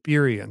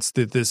experience,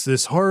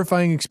 this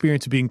horrifying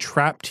experience of being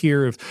trapped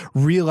here, of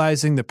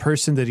realizing the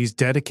person that he's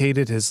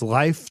dedicated his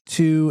life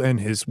to and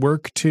his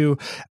work to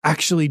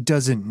actually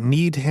doesn't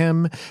need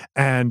him,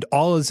 and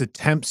all his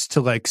attempts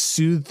to like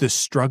soothe the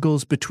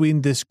struggles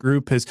between this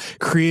group has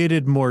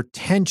created more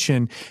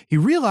tension, he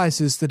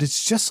realizes that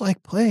it's just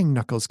like playing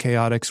Knuckles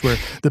Chaotix, where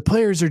the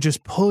players are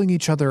just pulling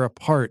each other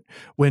apart,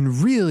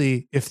 when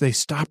really, if they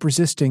stop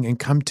resisting and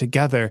come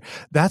together,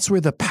 that's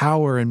where the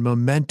power and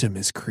momentum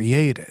is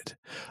created.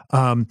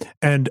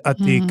 And at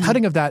the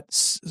cutting of that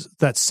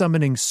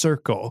summoning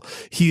circle,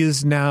 he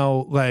is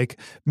now like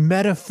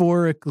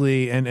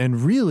metaphorically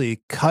and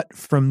really cut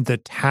from the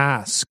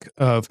task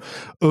of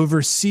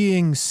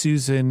overseeing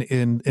Susan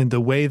in the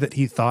way that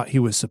he thought he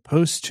was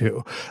supposed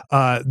to.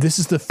 This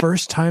is the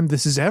first time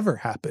this has ever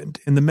happened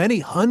in the many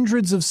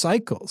hundreds of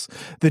cycles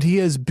that he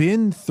has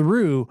been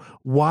through,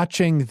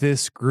 watching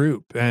this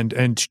group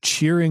and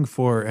cheering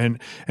for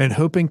and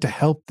hoping to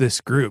help this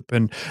group.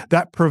 And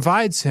that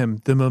provides him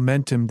the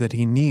momentum that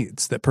he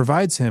needs, that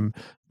provides him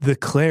the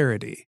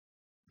clarity.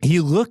 He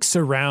looks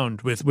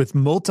around with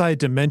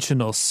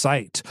multi-dimensional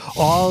sight,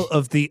 all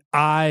of the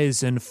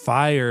eyes and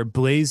fire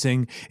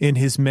blazing in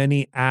his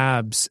many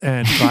abs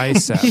and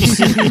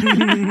biceps.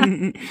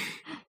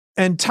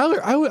 And Tyler,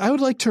 I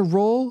would like to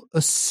roll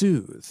a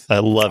soothe. I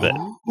love it.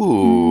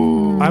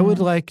 Ooh. I would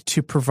like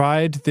to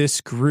provide this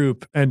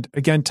group, and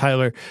again,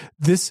 Tyler,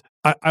 this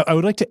I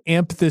would like to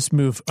amp this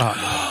move up.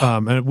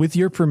 And with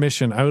your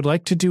permission, I would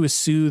like to do a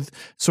soothe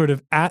sort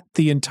of at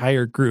the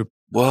entire group.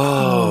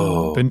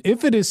 Whoa. And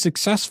if it is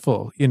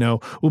successful,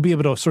 we'll be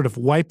able to sort of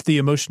wipe the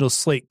emotional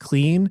slate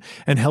clean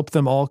and help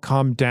them all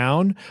calm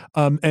down.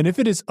 And if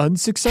it is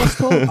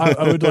unsuccessful,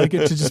 I would like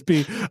it to just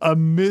be a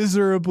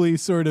miserably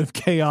sort of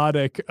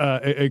chaotic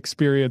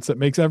experience that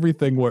makes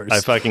everything worse.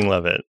 I fucking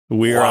love it.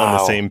 We're on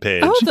the same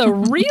page. Oh, the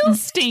real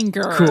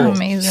stinker. Cool.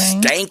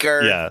 Amazing.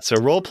 Stanker. Yeah, so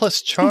roll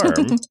plus charm.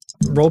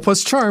 Roll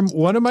plus charm,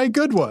 one of my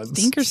good ones.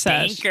 Stinker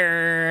says.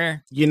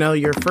 Stinker.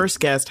 Your first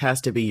guest has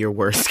to be your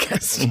worst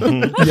guest.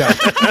 Yeah.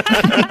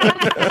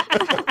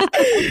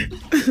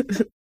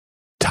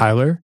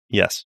 Tyler?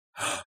 Yes.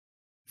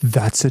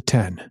 That's a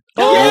 10.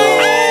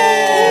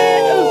 Oh!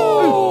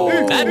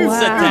 That's a 10.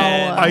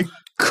 I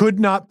could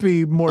not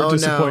be more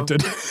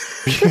disappointed.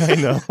 Yeah, I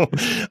know.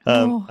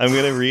 I'm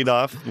going to read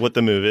off what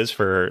the move is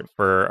for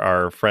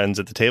our friends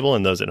at the table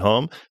and those at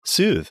home.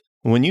 Soothe.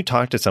 When you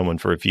talk to someone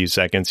for a few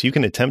seconds, you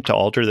can attempt to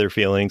alter their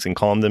feelings and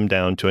calm them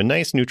down to a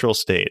nice neutral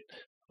state.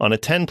 On a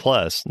 10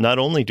 plus, not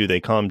only do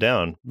they calm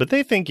down, but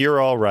they think you're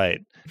all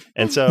right.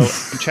 And so,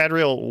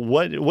 Chadriel,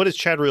 what does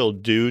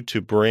Chadriel do to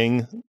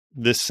bring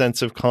this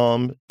sense of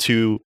calm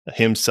to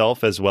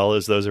himself as well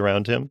as those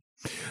around him?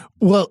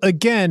 Well,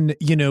 again,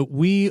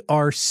 we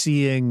are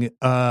seeing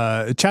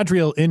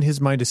Chadriel in his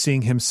mind is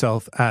seeing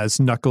himself as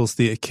Knuckles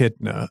the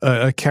Echidna,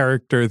 a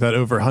character that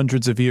over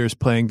hundreds of years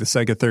playing the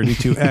Sega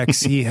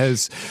 32X, he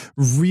has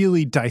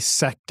really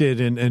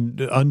dissected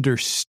and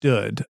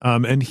understood.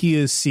 And he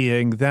is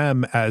seeing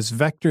them as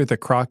Vector the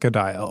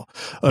Crocodile,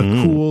 a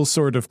cool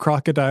sort of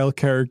crocodile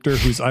character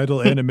whose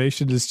idle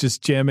animation is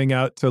just jamming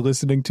out to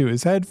listening to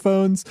his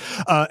headphones.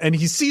 And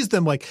he sees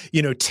them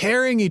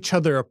tearing each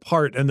other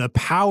apart, and the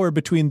power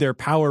between their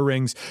power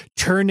rings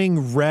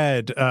turning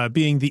red,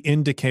 being the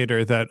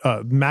indicator that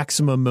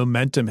maximum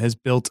momentum has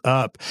built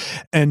up.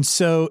 And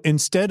so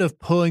instead of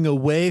pulling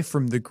away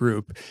from the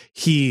group,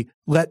 he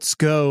lets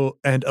go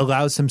and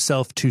allows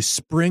himself to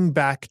spring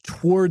back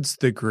towards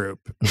the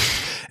group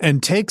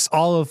and takes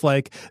all of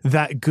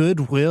that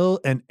goodwill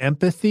and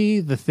empathy,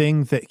 the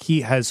thing that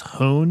he has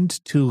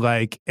honed to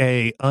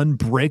a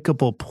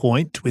unbreakable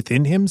point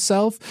within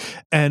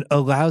himself, and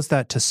allows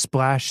that to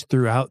splash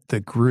throughout the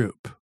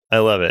group. I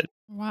love it.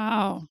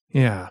 Wow.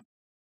 Yeah.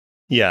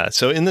 Yeah.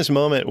 So in this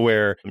moment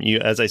where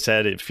as I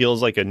said, it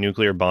feels like a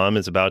nuclear bomb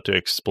is about to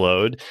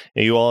explode,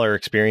 and you all are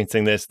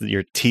experiencing this,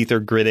 your teeth are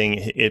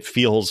gritting. It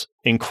feels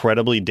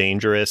incredibly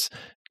dangerous.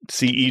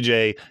 See,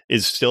 EJ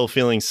is still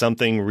feeling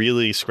something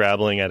really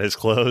scrabbling at his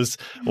clothes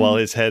while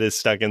his head is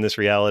stuck in this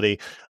reality.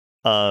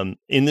 In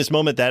this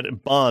moment,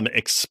 that bomb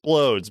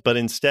explodes, but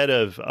instead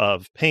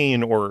of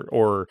pain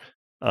or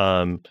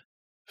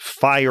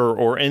fire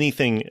or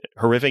anything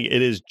horrific,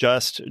 it is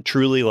just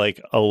truly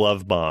like a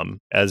love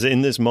bomb. As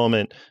in this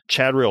moment,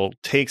 Chadriel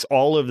takes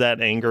all of that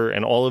anger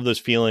and all of those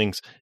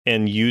feelings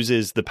and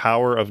uses the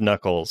power of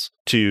Knuckles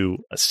to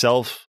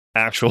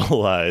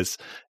self-actualize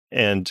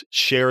and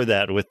share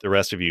that with the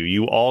rest of you.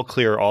 You all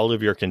clear all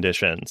of your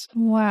conditions.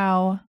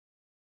 Wow.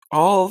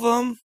 All of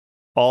them?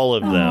 All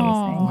of them.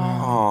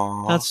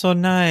 Aww. That's so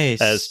nice.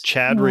 As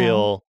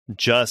Chadriel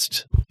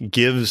just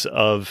gives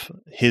of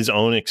his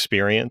own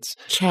experience.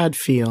 Chad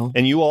feel.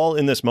 And you all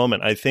in this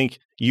moment, I think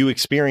you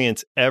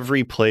experience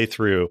every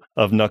playthrough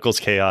of Knuckles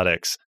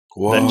Chaotix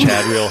that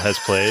Chadriel has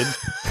played.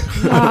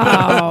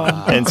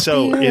 Wow. And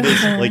so it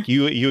is like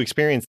you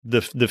experience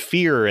the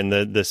fear and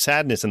the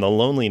sadness and the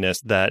loneliness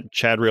that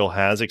Chadriel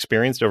has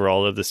experienced over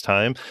all of this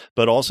time,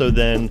 but also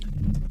then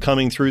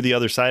coming through the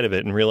other side of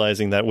it and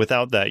realizing that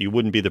without that, you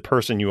wouldn't be the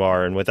person you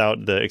are. And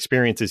without the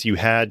experiences you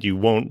had, you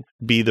won't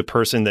be the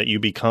person that you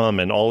become.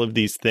 And all of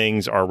these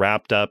things are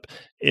wrapped up.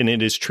 And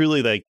it is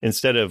truly like,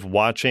 instead of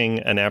watching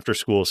an after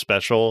school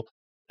special,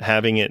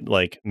 having it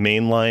like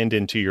mainlined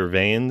into your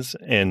veins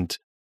and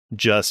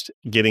just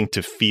getting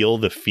to feel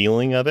the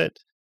feeling of it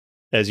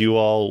as you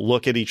all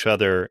look at each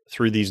other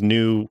through these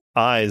new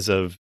eyes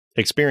of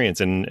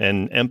experience and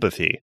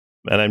empathy.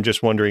 And I'm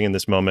just wondering in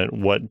this moment,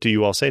 what do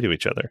you all say to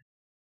each other?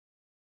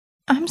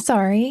 I'm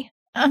sorry.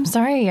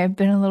 I've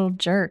been a little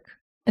jerk.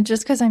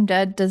 Just because I'm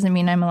dead doesn't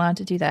mean I'm allowed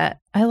to do that.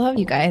 I love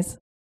you guys.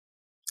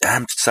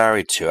 I'm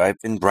sorry, too. I've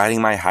been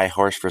riding my high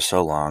horse for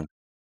so long.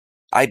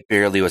 I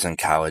barely was in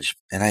college,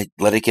 and I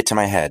let it get to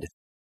my head.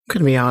 I'm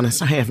going to be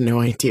honest, I have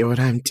no idea what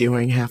I'm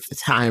doing half the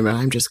time, and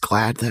I'm just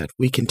glad that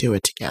we can do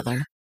it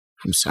together.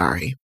 I'm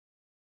sorry.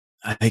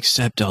 I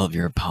accept all of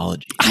your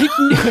apologies. I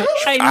knew it.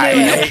 I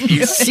knew it.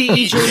 You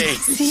see,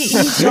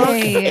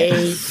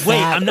 CJ.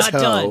 Wait, I'm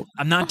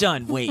not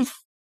done. Wait.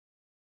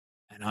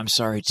 And I'm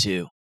sorry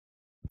too.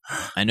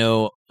 I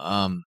know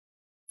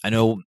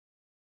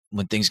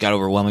when things got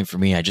overwhelming for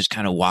me, I just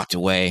kind of walked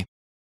away.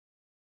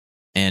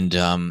 And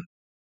I'm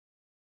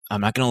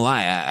not going to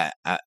lie,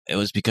 it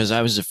was because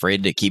I was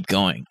afraid to keep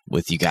going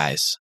with you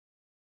guys.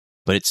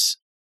 But it's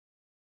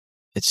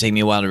taken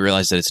me a while to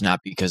realize that it's not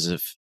because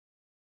of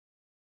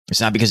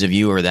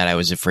you or that I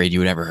was afraid you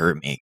would ever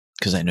hurt me,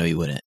 because I know you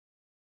wouldn't.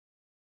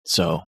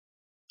 So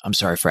I'm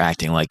sorry for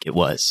acting like it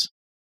was.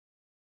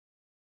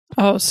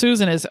 Oh,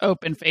 Susan is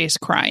open face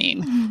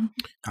crying.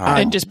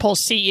 And just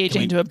pulls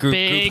CEJ into a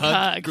big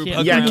hug.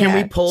 Can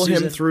we pull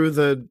him through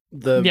the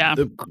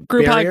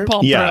group barrier? hug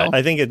pull through?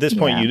 I think at this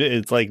point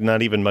it's like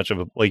not even much of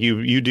a like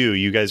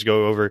you guys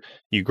go over,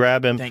 you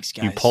grab him, Thanks,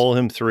 guys. you pull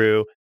him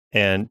through,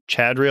 and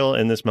Chadriel,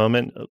 in this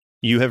moment,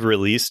 you have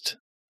released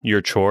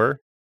your chore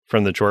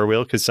from the chore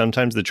wheel, because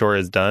sometimes the chore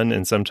is done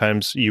and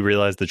sometimes you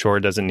realize the chore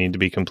doesn't need to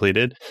be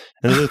completed.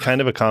 And this is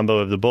kind of a combo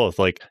of the both.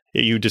 Like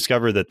you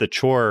discover that the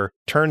chore,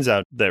 turns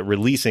out that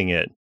releasing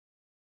it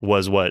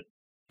was what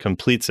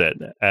completes it,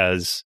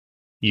 as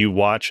you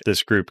watch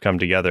this group come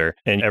together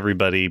and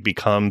everybody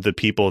become the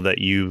people that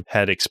you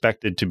had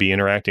expected to be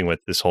interacting with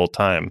this whole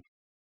time.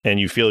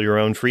 And you feel your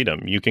own freedom.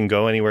 You can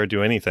go anywhere,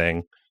 do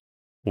anything.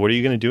 What are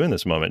you going to do in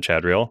this moment,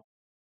 Chadriel?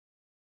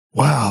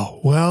 Wow.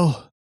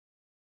 Well,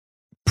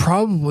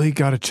 probably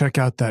got to check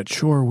out that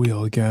chore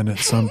wheel again at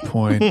some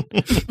point.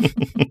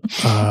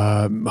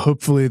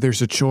 Hopefully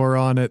there's a chore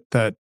on it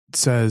that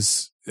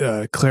says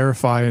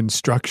clarify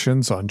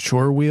instructions on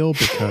chore wheel,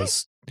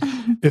 because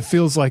it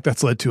feels like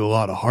that's led to a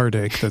lot of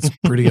heartache. That's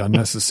pretty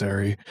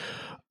unnecessary.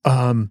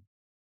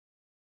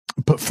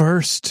 But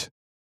first,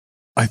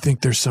 I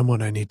think there's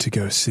someone I need to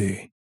go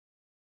see.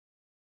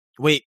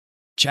 Wait,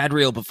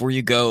 Chadriel, before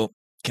you go,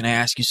 can I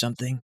ask you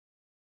something?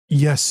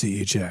 Yes,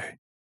 CJ.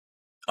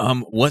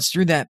 What's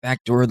through that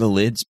back door of the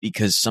lids?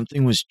 Because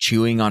something was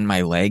chewing on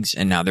my legs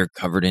and now they're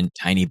covered in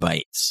tiny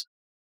bites.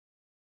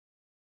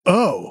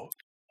 Oh.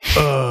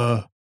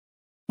 Well,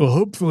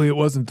 hopefully it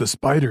wasn't the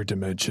spider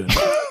dimension.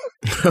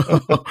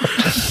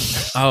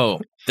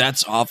 Oh,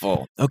 that's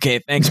awful. Okay,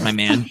 thanks, my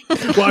man.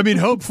 Well, I mean,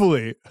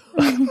 hopefully.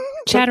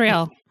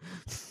 Chadriel.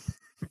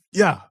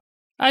 Yeah.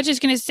 I was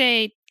just going to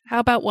say, how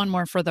about one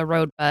more for the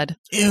road, bud?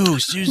 Ew,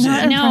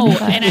 Susan. No,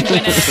 and I'm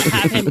going to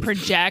have him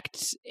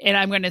project, and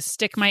I'm going to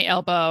stick my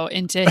elbow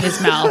into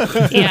his mouth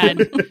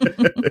and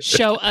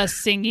show us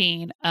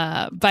singing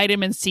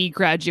Vitamin C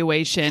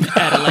Graduation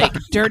at a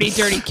dirty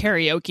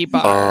karaoke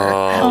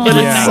bar. But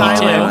it's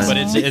silent. But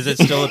is it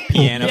still a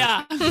piano?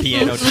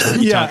 Piano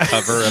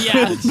cover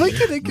of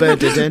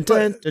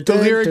the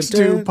lyrics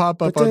do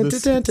pop up on the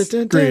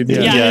screen.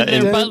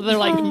 But they're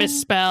like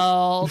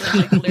misspelled.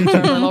 And, the lyrics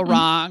are a little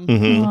wrong.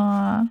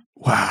 Mm-hmm.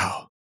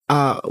 Wow.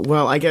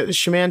 Well, I get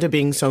Shamanda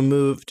being so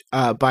moved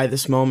by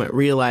this moment,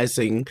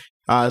 realizing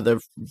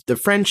the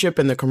friendship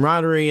and the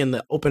camaraderie and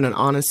the open and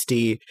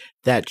honesty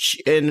that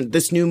and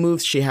this new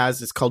move she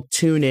has is called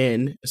Tune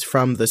In. It's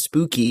from the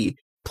Spooky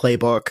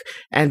playbook.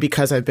 And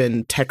because I've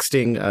been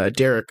texting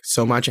Derek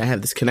so much, I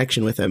have this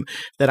connection with him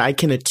that I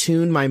can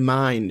attune my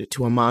mind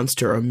to a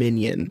monster or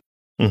minion.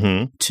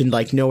 Mm-hmm.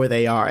 To know where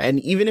they are. And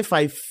even if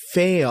I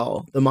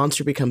fail, the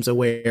monster becomes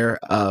aware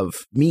of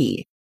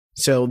me.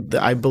 So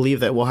I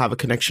believe that we'll have a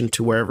connection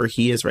to wherever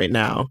he is right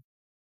now,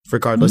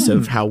 regardless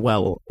of how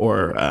well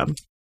or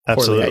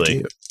poorly I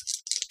do.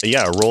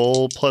 Yeah,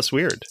 roll plus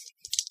weird.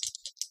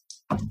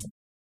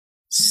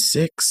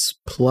 6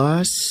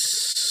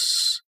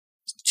 plus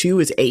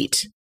 2 is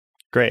 8.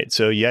 Great.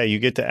 So you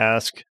get to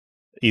ask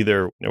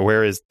either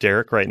where is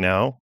Derek right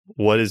now?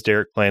 What is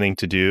Derek planning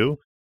to do?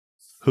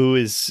 Who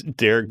is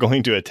Derek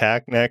going to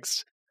attack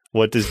next?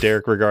 What does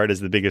Derek regard as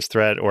the biggest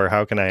threat? Or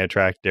how can I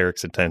attract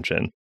Derek's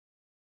attention?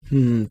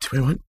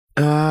 21.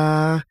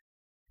 How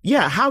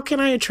can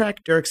I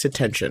attract Derek's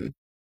attention?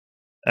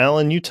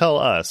 Alan, you tell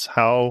us.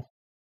 How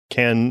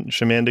can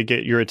Shamanda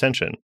get your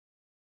attention?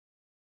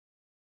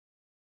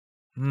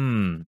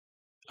 I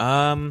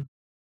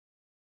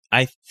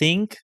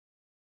think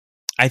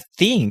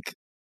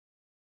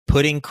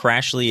putting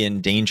Crashly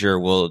in danger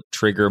will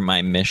trigger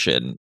my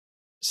mission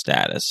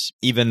status,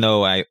 even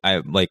though I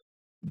like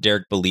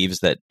Derek believes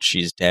that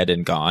she's dead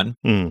and gone.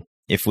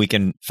 If we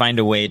can find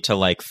a way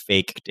to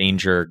fake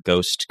danger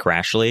ghost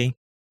Crashly,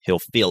 he'll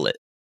feel it.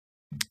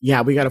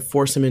 Yeah, we got to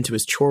force him into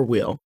his chore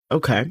wheel.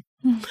 Okay.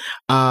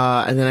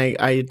 And then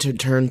I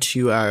turn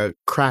to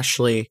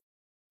Crashly.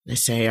 I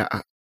say,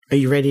 are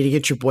you ready to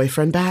get your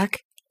boyfriend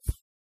back?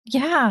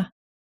 Yeah.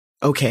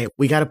 Okay,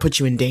 we got to put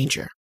you in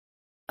danger.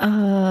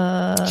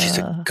 She's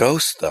a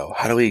ghost, though.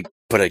 How do we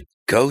put a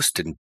ghost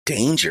in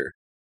danger?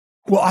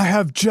 Well, I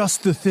have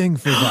just the thing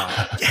for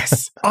that.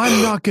 Yes.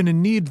 I'm not going to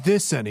need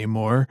this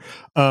anymore.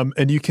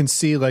 And you can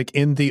see,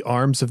 in the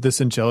arms of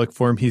this angelic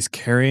form, he's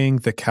carrying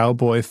the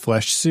cowboy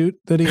flesh suit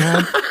that he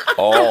had.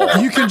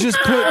 You can just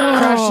put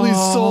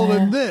Crashly's soul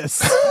in this.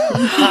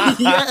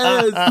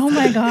 Yes. Oh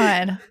my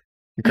God.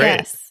 Great.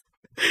 Yes.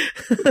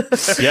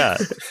 Yeah.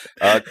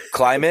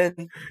 Climb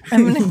in.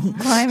 I'm going to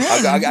climb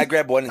in. I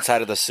grab one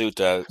inside of the suit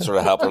to sort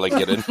of help her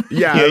get in.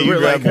 Yeah, you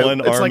grab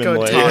one it's arm like and a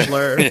leg.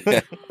 toddler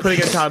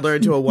putting a toddler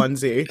into a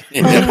onesie.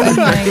 Oh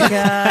my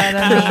God,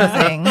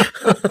 amazing.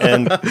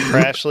 And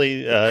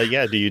Crashly,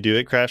 do you do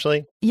it,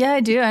 Crashly? Yeah,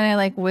 I do.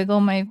 And I wiggle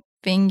my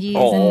fingies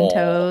and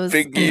toes.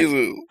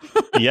 Fingies.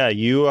 Yeah,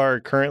 you are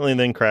currently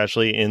then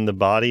Crashly in the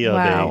body of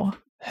a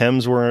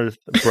Hemsworth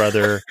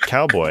brother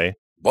cowboy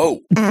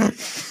Whoa.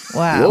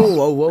 Wow.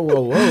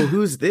 Whoa.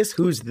 Who's this?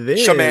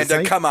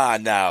 Shamanda, come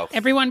on now.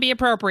 Everyone be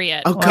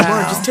appropriate. Oh, come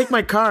on. Just take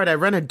my card. I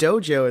run a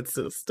dojo. It's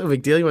no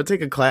big deal. You want to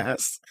take a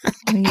class?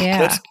 Yeah.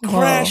 That's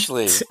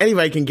Crashly.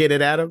 Anybody can get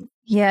it, Adam.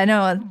 Yeah,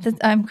 no,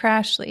 I'm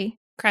Crashly.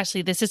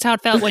 Crashly, this is how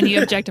it felt when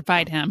you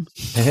objectified him.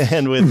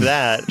 And with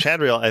that,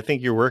 Chadriel, I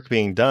think your work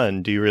being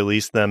done, do you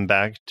release them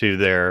back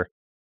to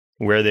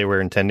where they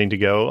were intending to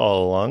go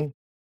all along?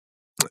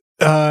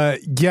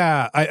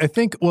 Yeah, I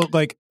think, well,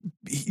 like,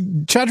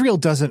 Chadriel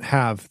doesn't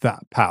have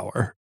that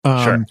power.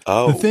 Sure.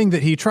 The thing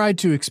that he tried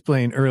to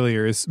explain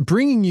earlier is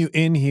bringing you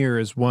in here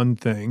is one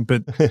thing,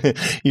 but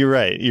You're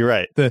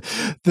right.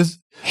 the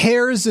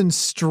hairs and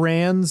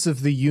strands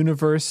of the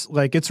universe,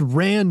 like, it's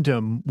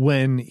random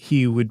when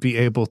he would be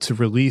able to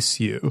release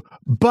you.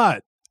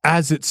 But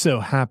as it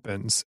so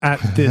happens, at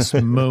this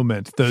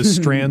moment, those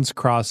strands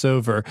cross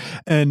over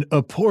and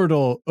a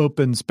portal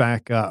opens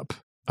back up.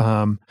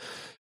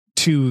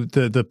 To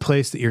the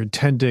place that you're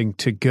intending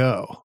to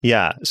go.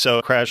 Yeah.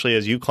 So, Crashly,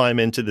 as you climb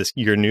into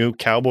your new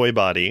cowboy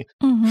body,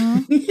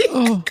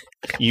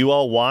 you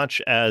all watch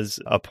as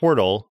a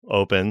portal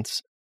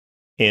opens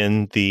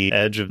in the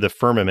edge of the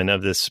firmament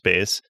of this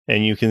space,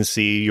 and you can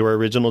see your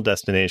original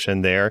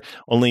destination there.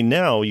 Only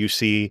now you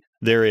see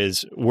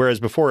whereas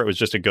before it was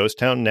just a ghost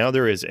town, now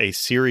there is a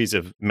series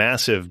of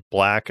massive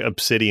black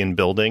obsidian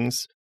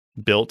buildings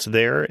built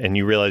there, and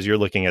you realize you're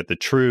looking at the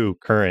true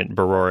current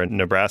Barora,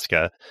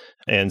 Nebraska.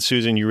 And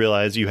Susan, you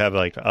realize you have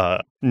like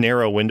a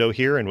narrow window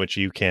here in which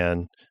you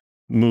can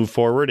move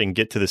forward and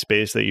get to the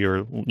space that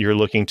you're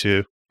looking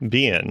to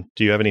be in.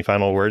 Do you have any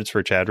final words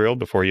for Chadriel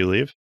before you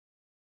leave?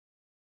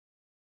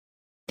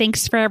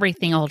 Thanks for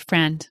everything, old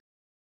friend.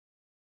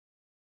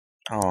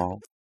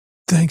 Oh.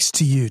 Thanks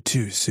to you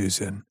too,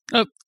 Susan.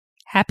 Oh,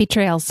 happy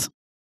trails.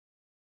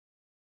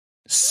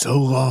 So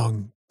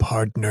long,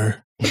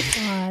 partner.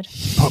 God.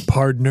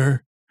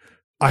 Partner.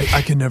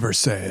 I can never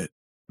say it.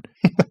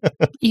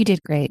 You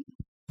did great.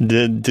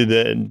 Did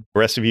the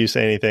rest of you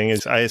say anything?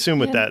 I assume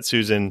with that,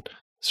 Susan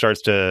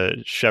starts to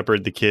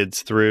shepherd the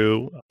kids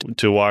through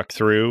to walk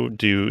through.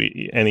 Do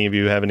any of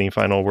you have any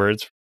final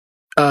words?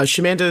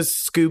 Shamanda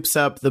scoops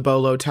up the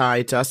bolo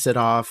tie, dusts it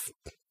off,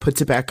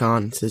 puts it back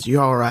on, says, "You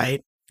all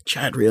right,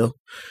 Chadriel?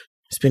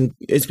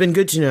 It's been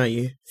good to know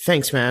you.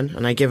 Thanks, man."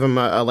 And I give him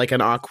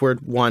an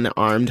awkward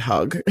one-armed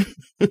hug.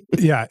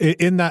 Yeah,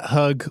 in that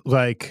hug,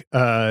 like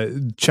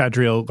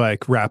Chadriel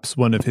like wraps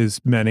one of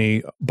his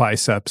many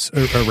biceps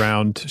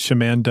around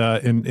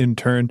Shamanda in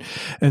turn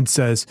and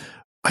says,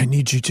 "I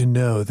need you to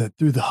know that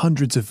through the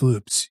hundreds of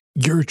loops,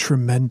 you're a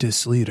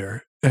tremendous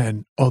leader.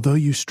 And although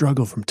you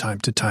struggle from time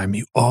to time,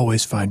 you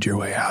always find your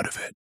way out of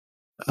it."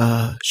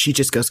 She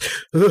just goes,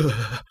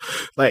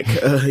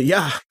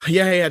 yeah,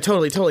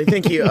 totally.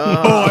 Thank you.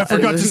 I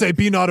forgot to say,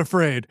 be not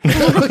afraid.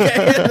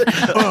 Okay.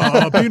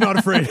 Be not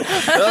afraid.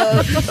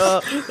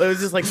 It was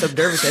just like some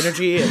nervous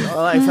energy, and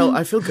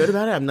I feel good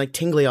about it. I'm like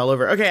tingly all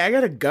over. Okay, I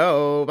gotta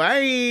go.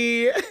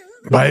 Bye.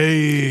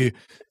 Bye.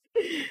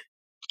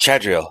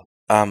 Chadriel,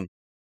 I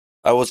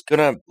was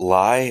gonna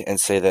lie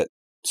and say that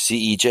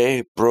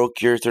CEJ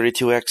broke your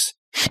 32X.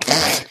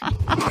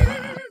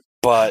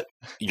 But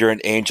you're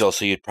an angel,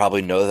 so you'd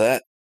probably know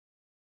that.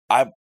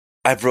 I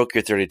broke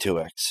your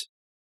 32X.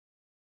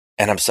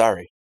 And I'm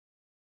sorry.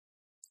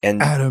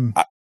 And Adam,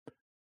 yeah.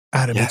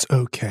 It's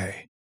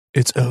okay.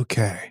 It's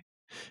okay.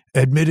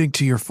 Admitting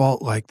to your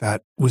fault like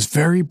that was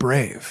very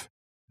brave.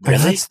 Really?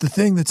 And that's the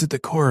thing that's at the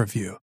core of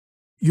you.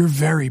 You're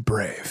very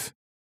brave.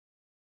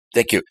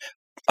 Thank you.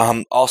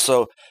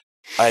 Also,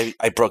 I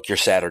broke your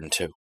Saturn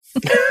too.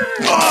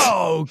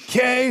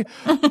 Okay,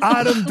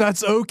 Adam,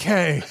 that's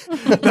okay.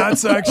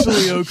 That's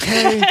actually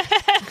okay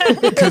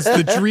because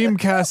the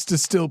Dreamcast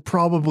is still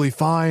probably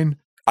fine.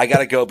 I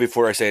gotta go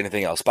before I say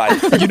anything else. Bye.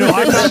 You know,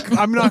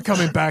 I'm not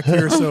coming back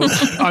here, so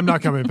I'm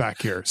not coming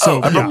back here. So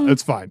yeah,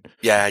 it's fine.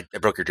 Yeah, I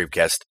broke your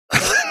Dreamcast.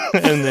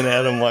 And then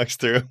Adam walks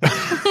through. Hey,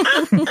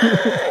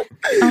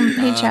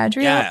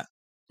 Chadriel. Yeah.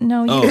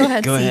 No, you go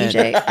ahead,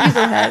 CJ. You go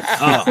ahead.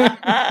 Oh,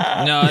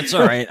 no, it's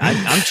all right.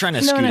 I'm trying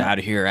to scoot out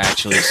of here,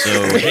 actually.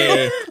 So,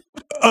 hey.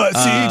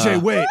 CJ,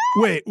 wait.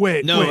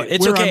 No, wait.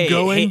 it's where okay. I'm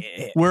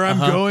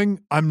going,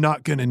 I'm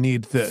not going to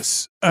need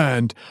this.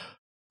 And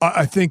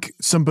I think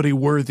somebody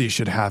worthy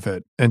should have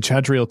it. And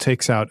Chadriel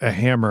takes out a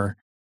hammer,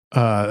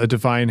 a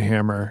divine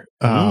hammer,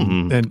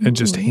 and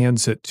just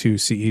hands it to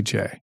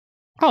CEJ.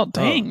 Oh,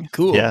 dang. Oh,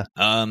 cool. Yeah.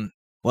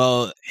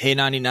 Well, hey,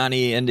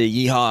 nani, and a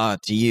yeehaw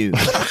to you.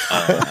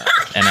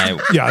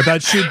 Yeah,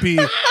 that should be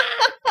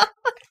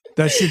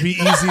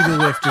easy to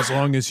lift as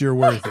long as you're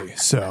worthy.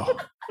 So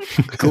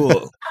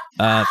cool.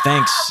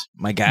 Thanks,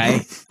 my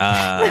guy.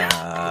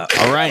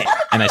 All right.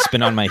 And I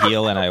spin on my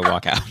heel and I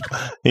walk out.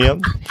 Yep.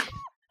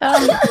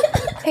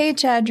 Hey,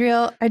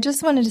 Chadriel. I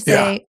just wanted to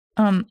say,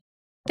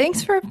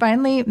 thanks for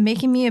finally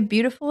making me a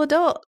beautiful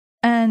adult.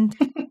 And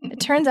it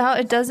turns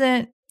out it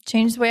doesn't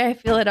change the way I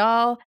feel at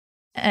all.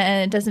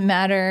 And it doesn't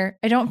matter.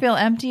 I don't feel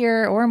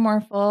emptier or more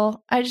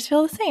full. I just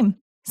feel the same.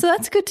 So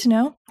that's good to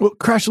know. Well,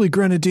 Crashly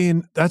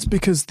Grenadine, that's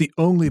because the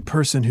only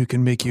person who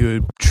can make you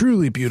a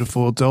truly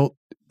beautiful adult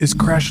is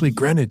Crashly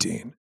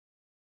Grenadine.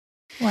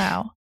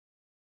 Wow.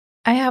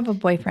 I have a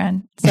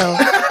boyfriend, so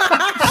I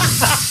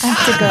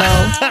have to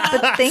go.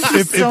 But thank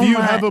you so much. If you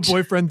have a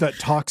boyfriend that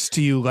talks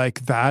to you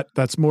like that,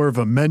 that's more of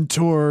a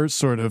mentor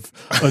sort of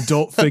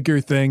adult figure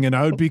thing, and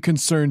I would be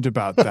concerned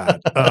about that.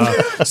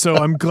 So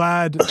I'm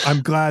glad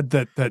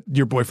that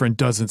your boyfriend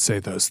doesn't say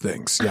those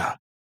things. Yeah.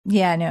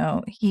 Yeah,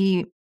 no.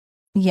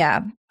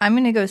 I'm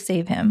going to go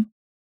save him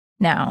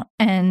now.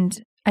 And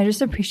I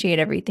just appreciate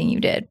everything you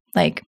did.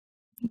 Like,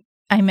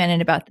 I meant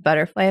it about the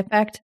butterfly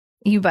effect.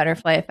 You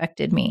butterfly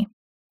affected me.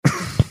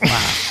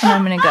 Wow. And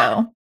I'm going to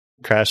go.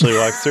 Crashly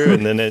walks through,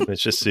 and then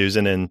it's just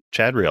Susan and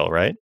Chadriel,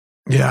 right?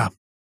 Yeah.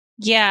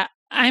 Yeah,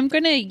 I'm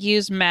going to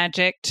use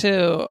magic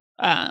to,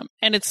 and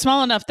it's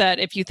small enough that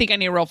if you think I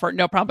need to roll for it,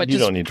 no problem. But you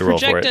just don't need to roll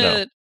for it,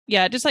 no.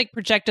 Yeah, just like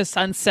project a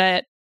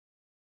sunset,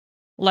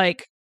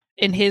 like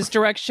in his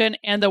direction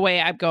and the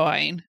way I'm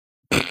going,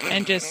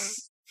 and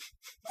just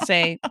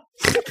say,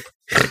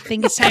 I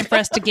think it's time for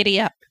us to giddy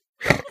up.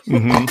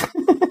 Mm-hmm.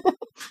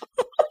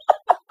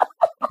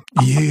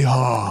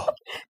 Yeehaw.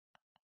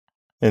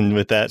 And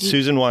with that,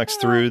 Susan walks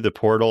through the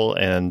portal,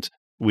 and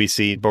we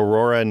see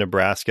Aurora,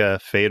 Nebraska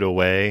fade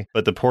away,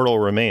 but the portal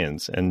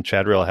remains. And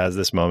Chadriel has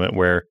this moment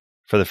where,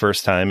 for the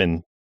first time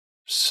in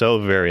so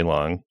very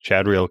long,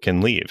 Chadriel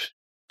can leave.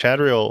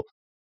 Chadriel,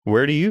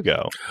 where do you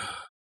go?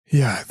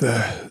 Yeah,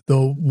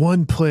 the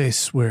one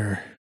place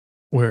where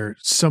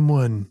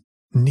someone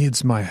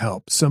needs my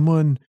help,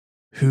 someone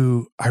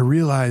who I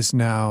realize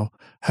now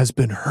has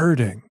been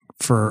hurting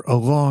for a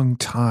long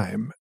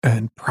time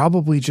and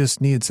probably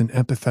just needs an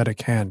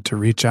empathetic hand to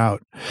reach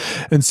out.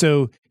 And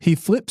so he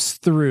flips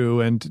through,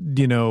 and,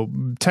 you know,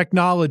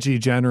 technology,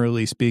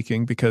 generally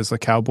speaking, because the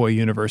Cowboy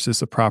universe is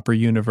the proper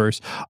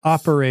universe,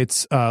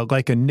 operates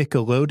like a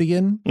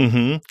Nickelodeon.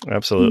 Mm-hmm.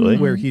 Absolutely.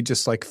 Where he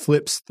just like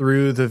flips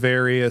through the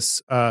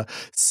various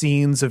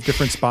scenes of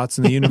different spots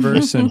in the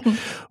universe. And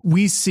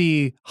we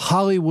see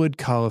Hollywood,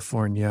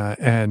 California,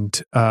 and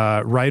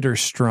Ryder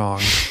Strong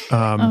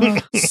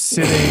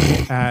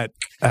sitting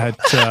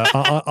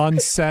on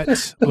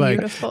set, like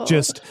Beautiful.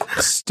 just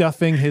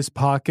stuffing his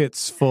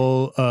pockets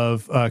full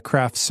of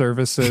craft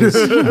services.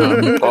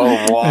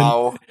 Oh,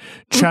 wow.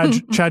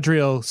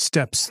 Chadriel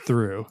steps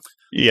through.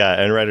 Yeah,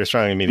 and Ryder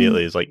Strong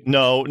immediately is like,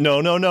 no. And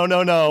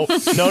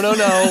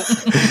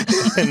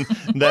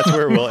that's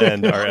where we'll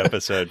end our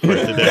episode for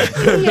today.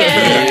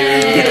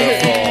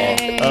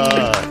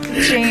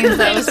 James,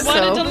 that was so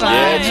fun.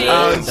 I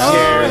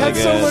had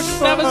so much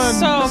fun. That was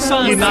so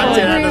fun. You knocked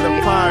it out of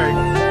the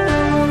park.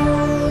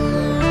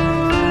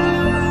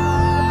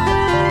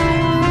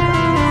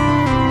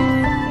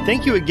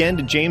 Thank you again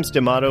to James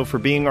D'Amato for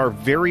being our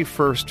very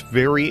first,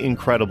 very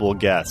incredible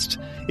guest.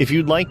 If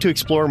you'd like to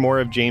explore more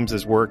of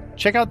James's work,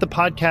 check out the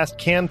podcast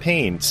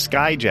campaign,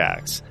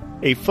 Skyjacks,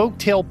 a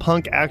folktale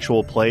punk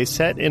actual play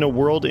set in a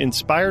world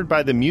inspired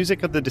by the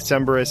music of the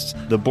Decemberists,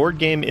 the board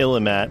game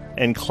Illimat,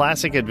 and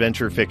classic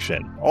adventure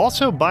fiction.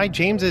 Also buy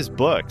James's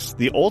books,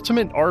 the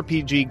Ultimate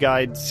RPG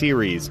Guide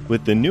series,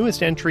 with the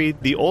newest entry,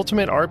 the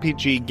Ultimate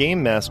RPG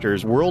Game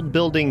Master's World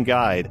Building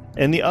Guide,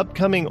 and the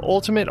upcoming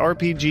Ultimate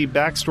RPG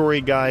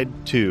Backstory Guide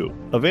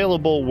 2,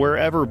 available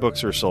wherever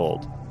books are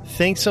sold.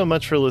 Thanks so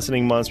much for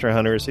listening, Monster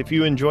Hunters. If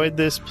you enjoyed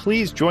this,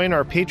 please join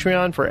our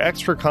Patreon for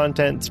extra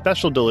content,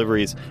 special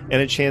deliveries,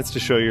 and a chance to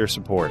show your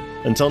support.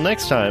 Until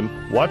next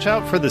time, watch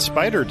out for the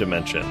spider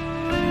dimension.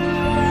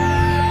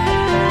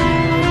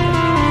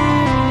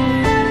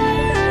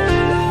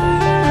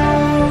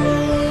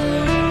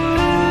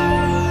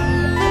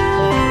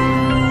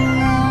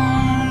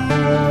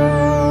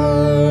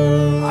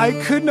 I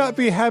could not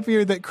be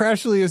happier that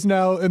Crashly is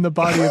now in the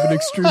body of an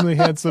extremely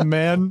handsome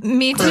man.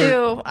 Me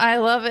too. I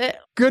love it.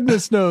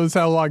 Goodness knows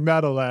how long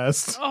that'll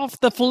last. Oh,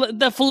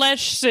 the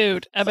flesh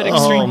suit of an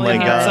extremely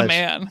handsome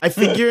man. I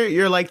figure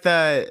you're like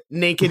the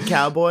naked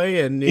cowboy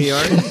in New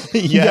York.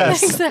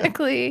 Yes.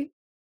 Exactly.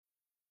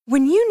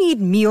 When you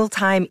need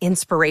mealtime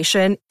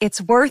inspiration,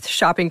 it's worth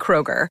shopping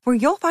Kroger, where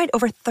you'll find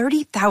over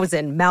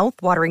 30,000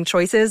 mouth-watering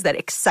choices that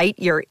excite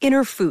your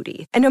inner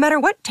foodie. And no matter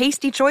what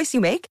tasty choice you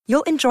make,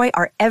 you'll enjoy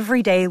our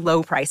everyday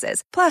low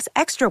prices, plus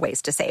extra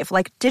ways to save,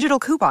 like digital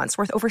coupons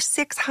worth over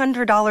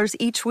 $600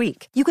 each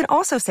week. You can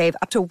also save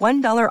up to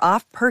 $1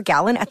 off per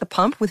gallon at the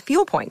pump with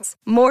fuel points.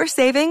 More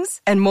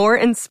savings and more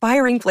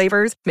inspiring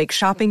flavors make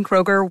shopping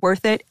Kroger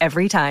worth it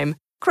every time.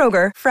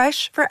 Kroger,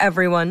 fresh for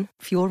everyone.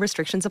 Fuel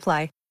restrictions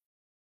apply.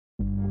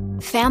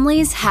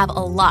 Families have a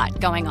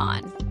lot going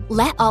on.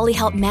 Let Ollie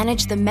help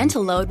manage the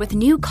mental load with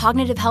new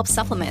cognitive health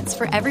supplements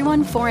for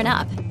everyone 4 and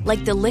up,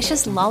 like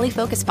delicious Lolly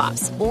Focus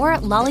Pops or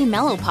Lolly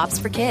Mellow Pops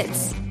for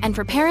kids. And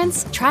for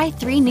parents, try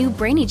 3 new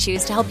Brainy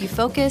Chews to help you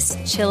focus,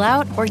 chill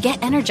out, or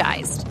get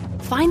energized.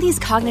 Find these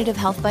cognitive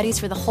health buddies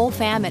for the whole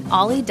fam at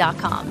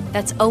ollie.com.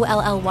 That's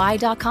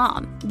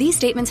OLLY.com. These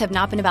statements have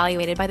not been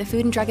evaluated by the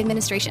Food and Drug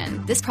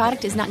Administration. This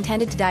product is not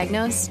intended to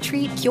diagnose,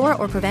 treat, cure,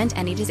 or prevent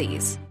any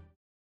disease.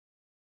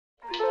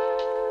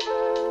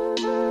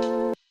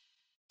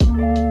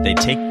 They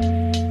take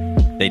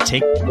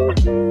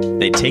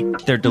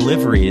their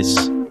deliveries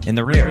in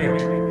the rear.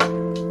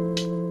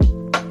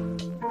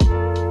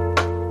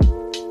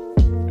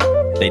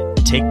 They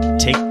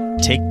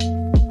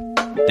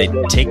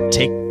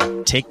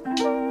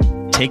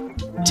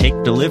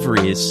take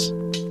deliveries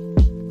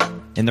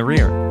in the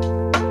rear.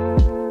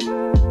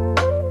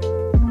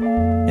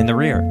 In the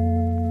rear.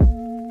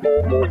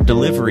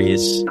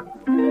 Deliveries.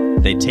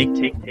 They take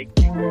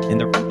in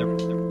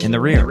the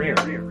rear.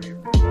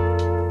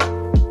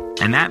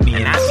 And that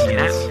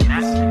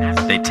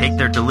means they take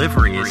their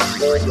deliveries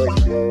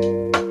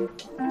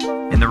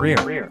in the rear.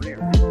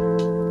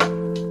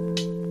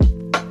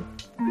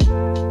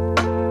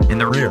 In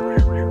the rear.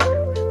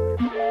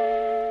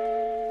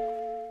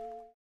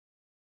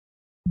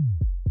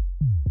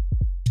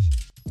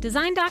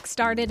 Design Doc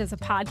started as a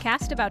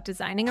podcast about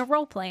designing a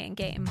role-playing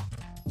game.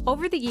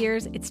 Over the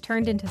years, it's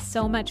turned into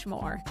so much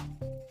more.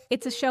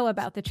 It's a show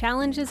about the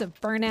challenges of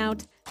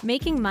burnout,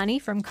 making money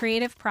from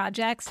creative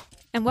projects,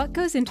 and what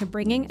goes into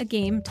bringing a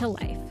game to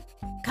life.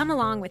 Come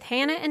along with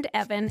Hannah and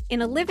Evan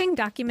in a living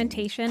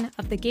documentation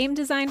of the game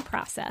design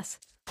process.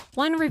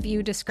 One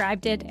review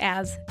described it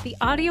as the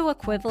audio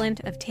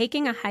equivalent of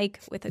taking a hike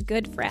with a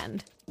good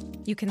friend.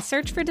 You can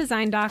search for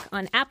Design Doc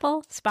on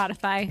Apple,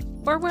 Spotify,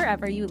 or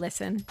wherever you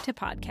listen to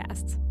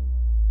podcasts.